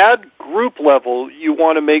 On the ad group level, you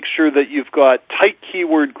want to make sure that you've got tight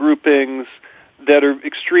keyword groupings that are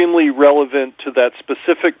extremely relevant to that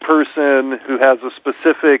specific person who has a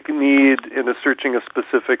specific need and is searching a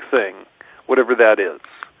specific thing, whatever that is.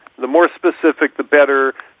 The more specific, the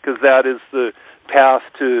better, because that is the path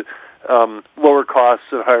to lower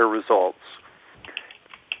costs and higher results.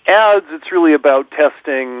 Ads, it's really about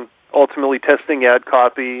ultimately testing ad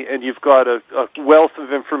copy, and you've got a wealth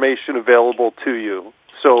of information available to you.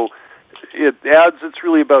 So ads, it's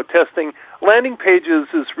really about testing. Landing pages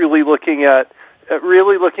is really looking at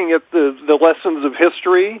the lessons of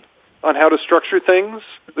history on how to structure things.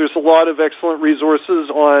 There's a lot of excellent resources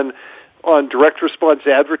on direct response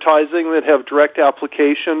advertising that have direct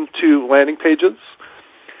application to landing pages,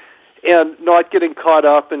 and not getting caught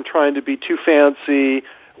up in trying to be too fancy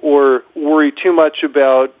or worry too much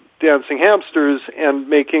about dancing hamsters, and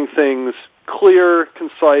making things clear,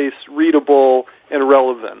 concise, readable, and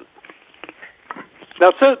relevant.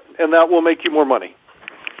 That's it, and that will make you more money.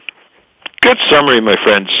 Good summary, my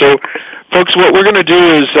friend. So, folks, what we're going to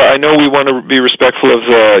do is, I know we want to be respectful of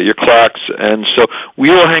your clocks, and so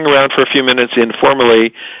we will hang around for a few minutes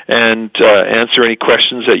informally and answer any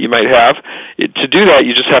questions that you might have. To do that,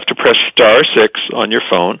 you just have to press *6 on your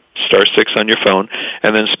phone, *6 on your phone,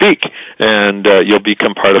 and then speak, and you'll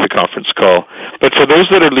become part of the conference call. But for those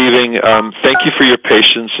that are leaving, thank you for your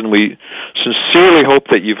patience, and we sincerely hope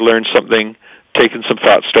that you've learned something, taken some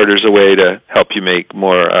thought starters away to help you make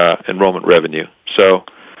more enrollment revenue. So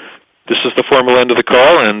this is the formal end of the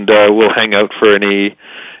call, and we'll hang out for any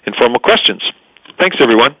informal questions. Thanks,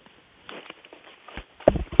 everyone.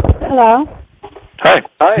 Hello. Hi.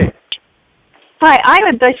 Hi. Hi, I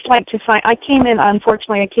would just like to find,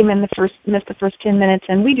 unfortunately, missed the first 10 minutes,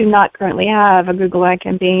 and we do not currently have a Google Ad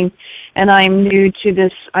campaign, and I'm new to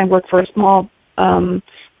this. I work for a small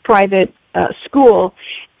private school,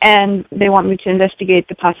 and they want me to investigate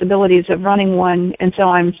the possibilities of running one, and so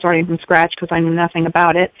I'm starting from scratch because I know nothing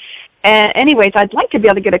about it. And anyways, I'd like to be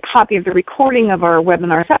able to get a copy of the recording of our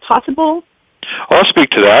webinar. Is that possible? I'll speak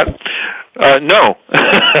to that. No.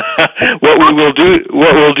 What we'll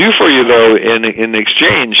do for you, though, in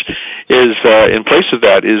exchange is, in place of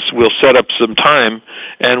that, is we'll set up some time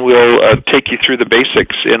and we'll take you through the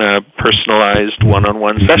basics in a personalized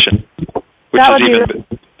one-on-one session. Which that is would even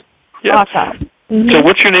be awesome. Mm-hmm. So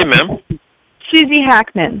what's your name, ma'am? Susie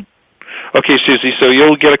Hackman. Okay, Susie, so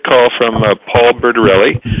you'll get a call from Paul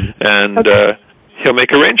Bertarelli, and he'll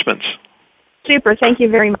make arrangements. Super, thank you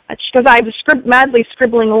very much. Because I was madly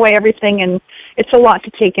scribbling away everything, and it's a lot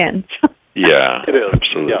to take in. Yeah, it is.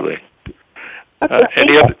 Absolutely. Yeah.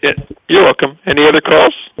 Okay, you're welcome. Any other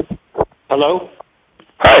calls? Hello?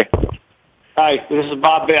 Hi. Hi, this is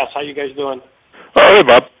Bob Bass. How you guys doing? Oh, hey,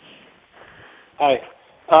 Bob. Hi.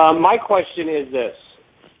 My question is this.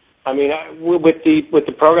 I mean, with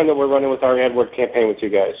the program that we're running with our AdWords campaign with you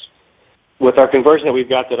guys, with our conversion that we've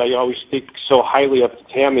got that I always speak so highly of to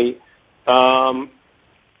Tammy,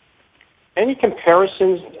 any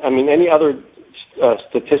comparisons, any other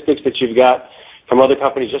statistics that you've got from other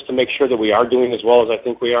companies just to make sure that we are doing as well as I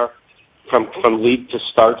think we are from lead to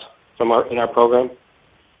start in our program?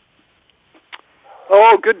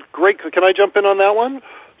 Oh, good. Great. Can I jump in on that one?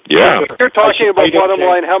 Yeah. You're talking about bottom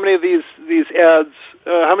line, how many of these ads,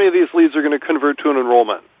 how many of these leads are going to convert to an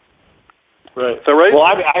enrollment? Right. Is that right? Well,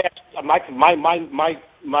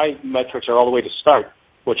 my metrics are all the way to start,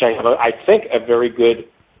 which I have, I think, a very good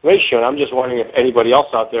ratio. And I'm just wondering if anybody else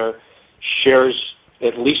out there shares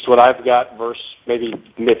at least what I've got versus maybe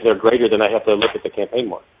if they're greater, then I have to look at the campaign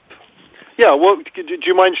more. Yeah. Well, do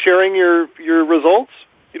you mind sharing your results?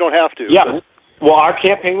 You don't have to. Yeah. Well, our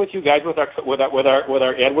campaign with you guys, with our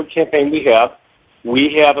AdWords campaign,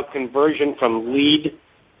 we have a conversion from lead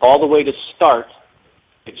all the way to start.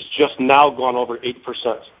 It's just now gone over 8%.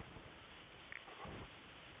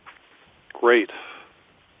 Great.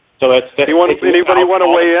 So that's anybody want to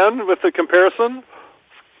weigh in with the comparison?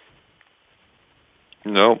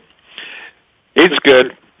 No. 8's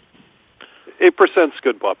good. 8%'s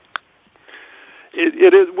good, Bob.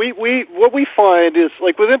 It is. What we find is,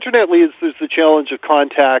 like with internet leads, there's the challenge of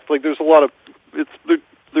contact. Like there's a lot of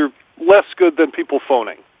they're less good than people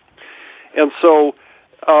phoning, and so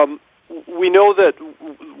we know that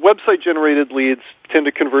website generated leads tend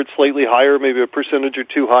to convert slightly higher, maybe a percentage or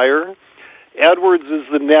two higher. AdWords is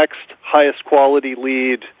the next highest quality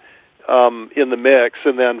lead in the mix,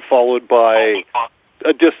 and then followed by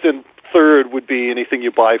a distant third would be anything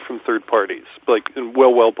you buy from third parties, like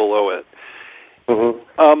well below it.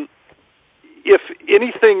 Mm-hmm. If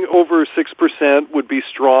anything over 6% would be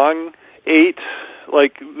strong. 8,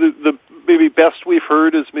 like the maybe best we've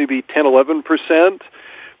heard is maybe 10-11%,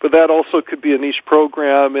 but that also could be a niche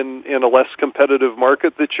program in a less competitive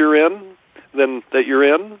market that you're in. And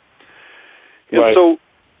right. so,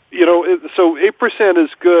 so 8% is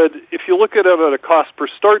good. If you look at it on a cost per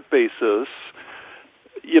start basis,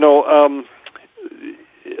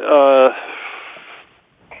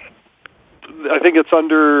 I think it's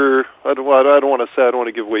under. I don't want to say. I don't want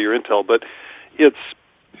to give away your intel, but it's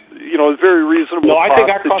a very reasonable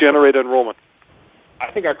cost to generate enrollment.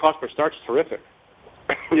 I think our cost per start's terrific.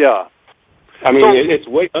 Yeah. I mean, it's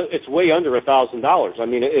way under $1,000. I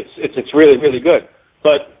mean, it's really, really good.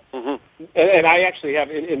 But and I actually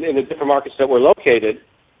have in the different markets that we're located,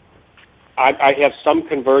 I have some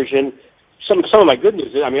conversion. Some of my good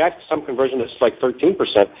news is, I mean, I have some conversion that's like 13%,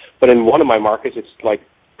 but in one of my markets it's like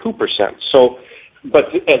 2%. So,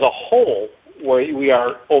 but as a whole, we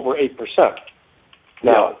are over 8%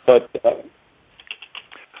 now. Yeah. But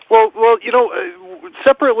well,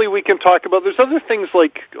 separately we can talk about. There's other things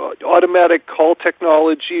like automatic call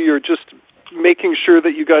technology, or just making sure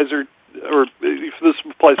that you guys are, or if this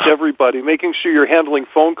applies to everybody, making sure you're handling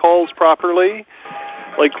phone calls properly.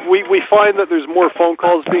 Like we find that there's more phone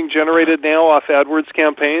calls being generated now off AdWords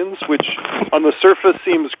campaigns, which on the surface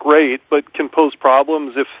seems great, but can pose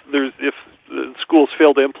problems if schools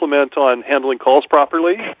fail to implement on handling calls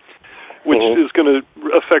properly, which is going to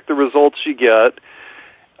affect the results you get.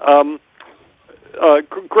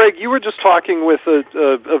 Greg, you were just talking with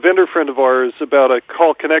a vendor friend of ours about a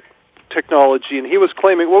Call Connect technology, and he was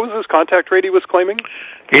claiming, what was his contact rate he was claiming?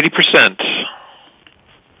 80%.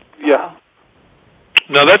 Yeah.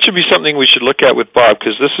 Now, that should be something we should look at with Bob,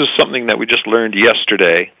 because this is something that we just learned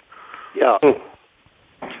yesterday. Yeah.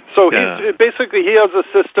 So basically he has a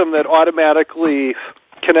system that automatically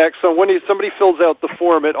connects. So when somebody fills out the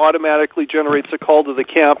form, it automatically generates a call to the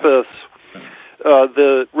campus.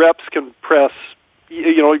 The reps can press,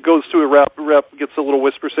 it goes to a rep gets a little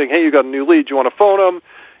whisper saying, hey, you got a new lead. Do you want to phone them?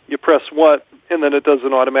 You press what? And then it does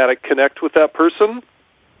an automatic connect with that person.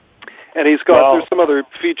 And there's some other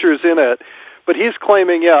features in it. But he's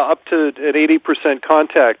claiming, up to an 80%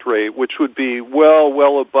 contact rate, which would be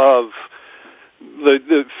well above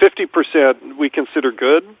the 50% we consider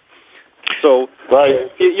good. So,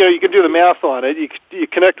 right. You can do the math on it. You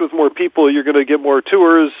connect with more people, you're going to get more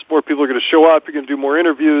tours, more people are going to show up, you're going to do more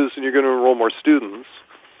interviews, and you're going to enroll more students.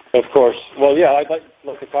 Of course. Well, I'd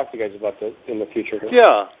like to talk to you guys about that in the future.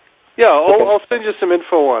 Yeah. I'll send you some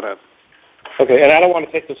info on it. Okay, and I don't want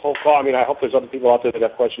to take this whole call. I mean, I hope there's other people out there that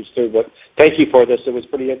have questions too. But thank you for this. It was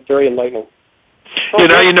very enlightening. Yeah,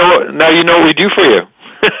 now you know what we do for you.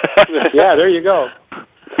 Yeah, there you go.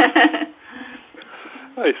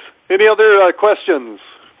 Nice. Any other questions?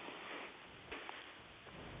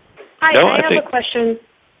 Hi, no, I have a question.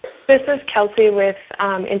 This is Kelsey with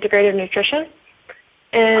Integrative Nutrition.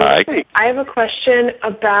 And Hi. I have a question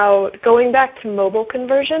about going back to mobile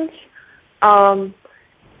conversions.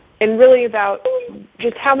 And really about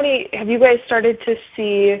just have you guys started to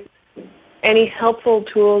see any helpful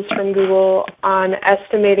tools from Google on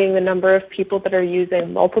estimating the number of people that are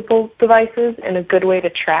using multiple devices and a good way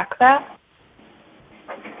to track that?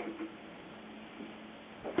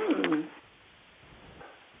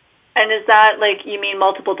 And is that, like, you mean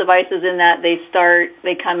multiple devices in that they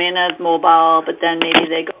come in as mobile, but then maybe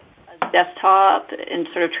they go as desktop and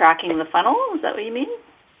sort of tracking the funnel? Is that what you mean?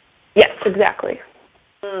 Yes, exactly.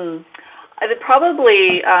 I would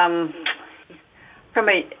probably, from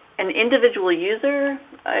an individual user,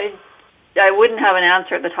 I wouldn't have an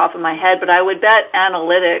answer at the top of my head, but I would bet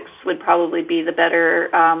analytics would probably be the better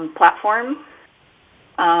platform.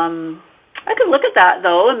 I could look at that,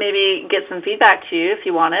 though, and maybe get some feedback to you if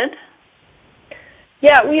you wanted.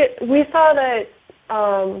 Yeah, we saw that.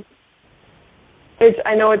 I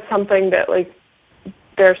know it's something that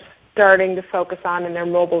they're starting to focus on in their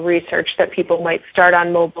mobile research, that people might start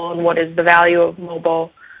on mobile and what is the value of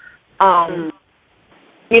mobile. And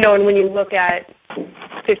when you look at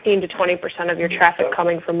 15 to 20% of your traffic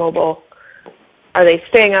coming from mobile, are they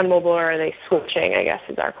staying on mobile or are they switching, I guess,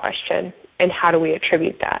 is our question. And how do we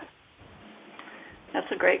attribute that? That's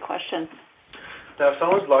a great question. Now, if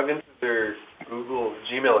someone's logged into their Google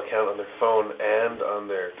Gmail account on their phone and on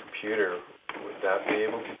their computer, would that be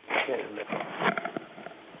able to get in there?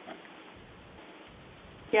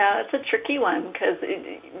 Yeah, that's a tricky one because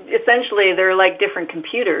essentially they're like different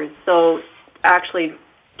computers. So actually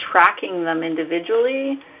tracking them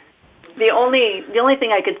individually, the only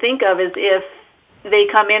thing I could think of is if they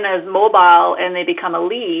come in as mobile and they become a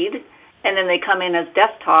lead, and then they come in as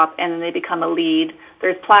desktop and then they become a lead.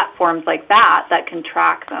 There's platforms like that can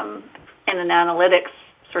track them in an analytics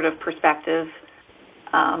sort of perspective.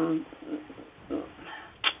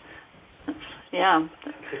 Yeah,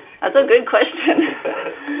 that's a good question.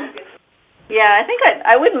 Yeah, I think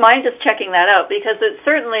I wouldn't mind just checking that out because it's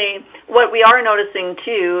certainly what we are noticing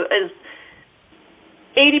too is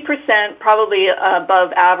 80% probably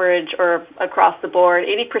above average or across the board.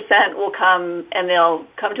 80% will come and they'll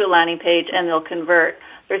come to a landing page and they'll convert.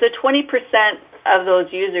 There's a 20% of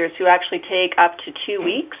those users who actually take up to 2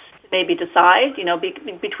 weeks to maybe decide,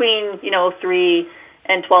 between 3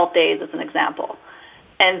 and 12 days as an example.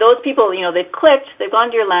 And those people, they've clicked, they've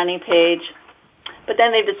gone to your landing page, but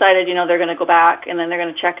then they've decided, they're going to go back and then they're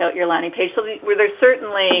going to check out your landing page. So there's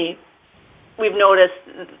certainly, we've noticed,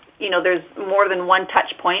 there's more than one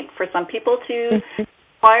touch point for some people to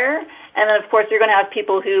acquire. And then, of course, you're going to have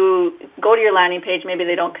people who go to your landing page, maybe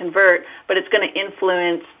they don't convert, but it's going to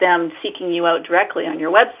influence them seeking you out directly on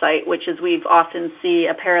your website, which is we've often see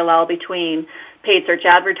a parallel between paid search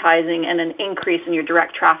advertising and an increase in your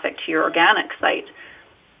direct traffic to your organic site.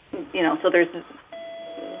 So there's,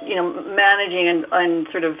 managing and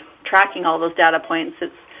sort of tracking all those data points.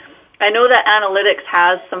 I know that analytics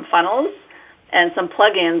has some funnels and some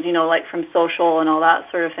plugins, like from social and all that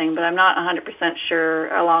sort of thing, but I'm not 100% sure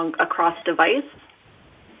across device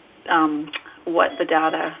what the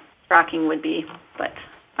data tracking would be. But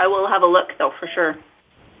I will have a look, though, for sure.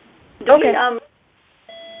 Okay.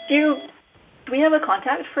 Do we have a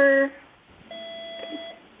contact for?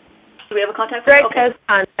 Do we have a contact? Greg has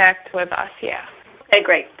contact with us. Yeah. Okay,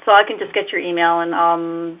 great. So I can just get your email, and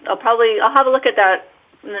I'll have a look at that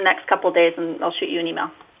in the next couple of days, and I'll shoot you an email.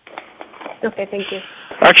 Okay, thank you.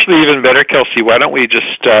 Actually, even better, Kelsey, why don't we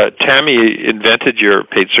just, Tammy invented your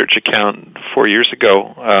paid search account 4 years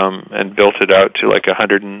ago and built it out to like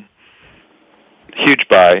 100 and huge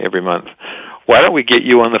buy every month. Why don't we get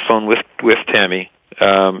you on the phone with Tammy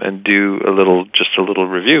and do a little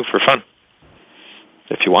review for fun,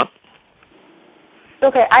 if you want.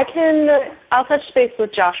 Okay, I'll touch base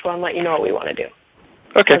with Joshua and let you know what we want to do.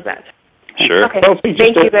 Okay. How's that? Sure. Okay.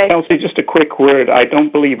 Thank you, guys. Kelsey, just a quick word. I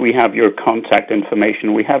don't believe we have your contact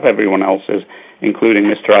information. We have everyone else's, including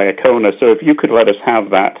Mr. Iacona. So if you could let us have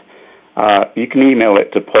that, you can email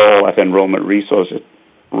it to Paul at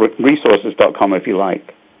enrollmentresources.com if you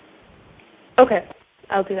like. Okay,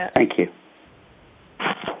 I'll do that. Thank you.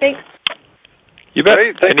 Thanks. You bet.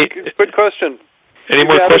 Good question. Any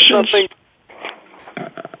more questions?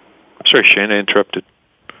 Sorry, Shane, I interrupted.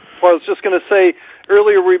 Well, I was just going to say,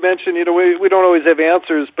 earlier we mentioned, we don't always have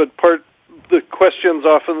answers, but the question's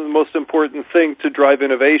often the most important thing to drive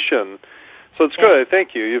innovation. So it's good.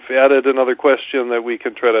 Thank you. You've added another question that we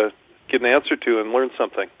can try to get an answer to and learn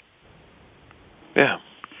something. Yeah,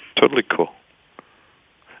 totally cool.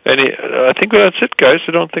 I think that's it, guys.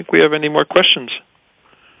 I don't think we have any more questions.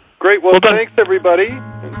 Great. Well, thanks, everybody.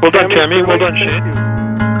 Well done, Tammy. Well done, Shane.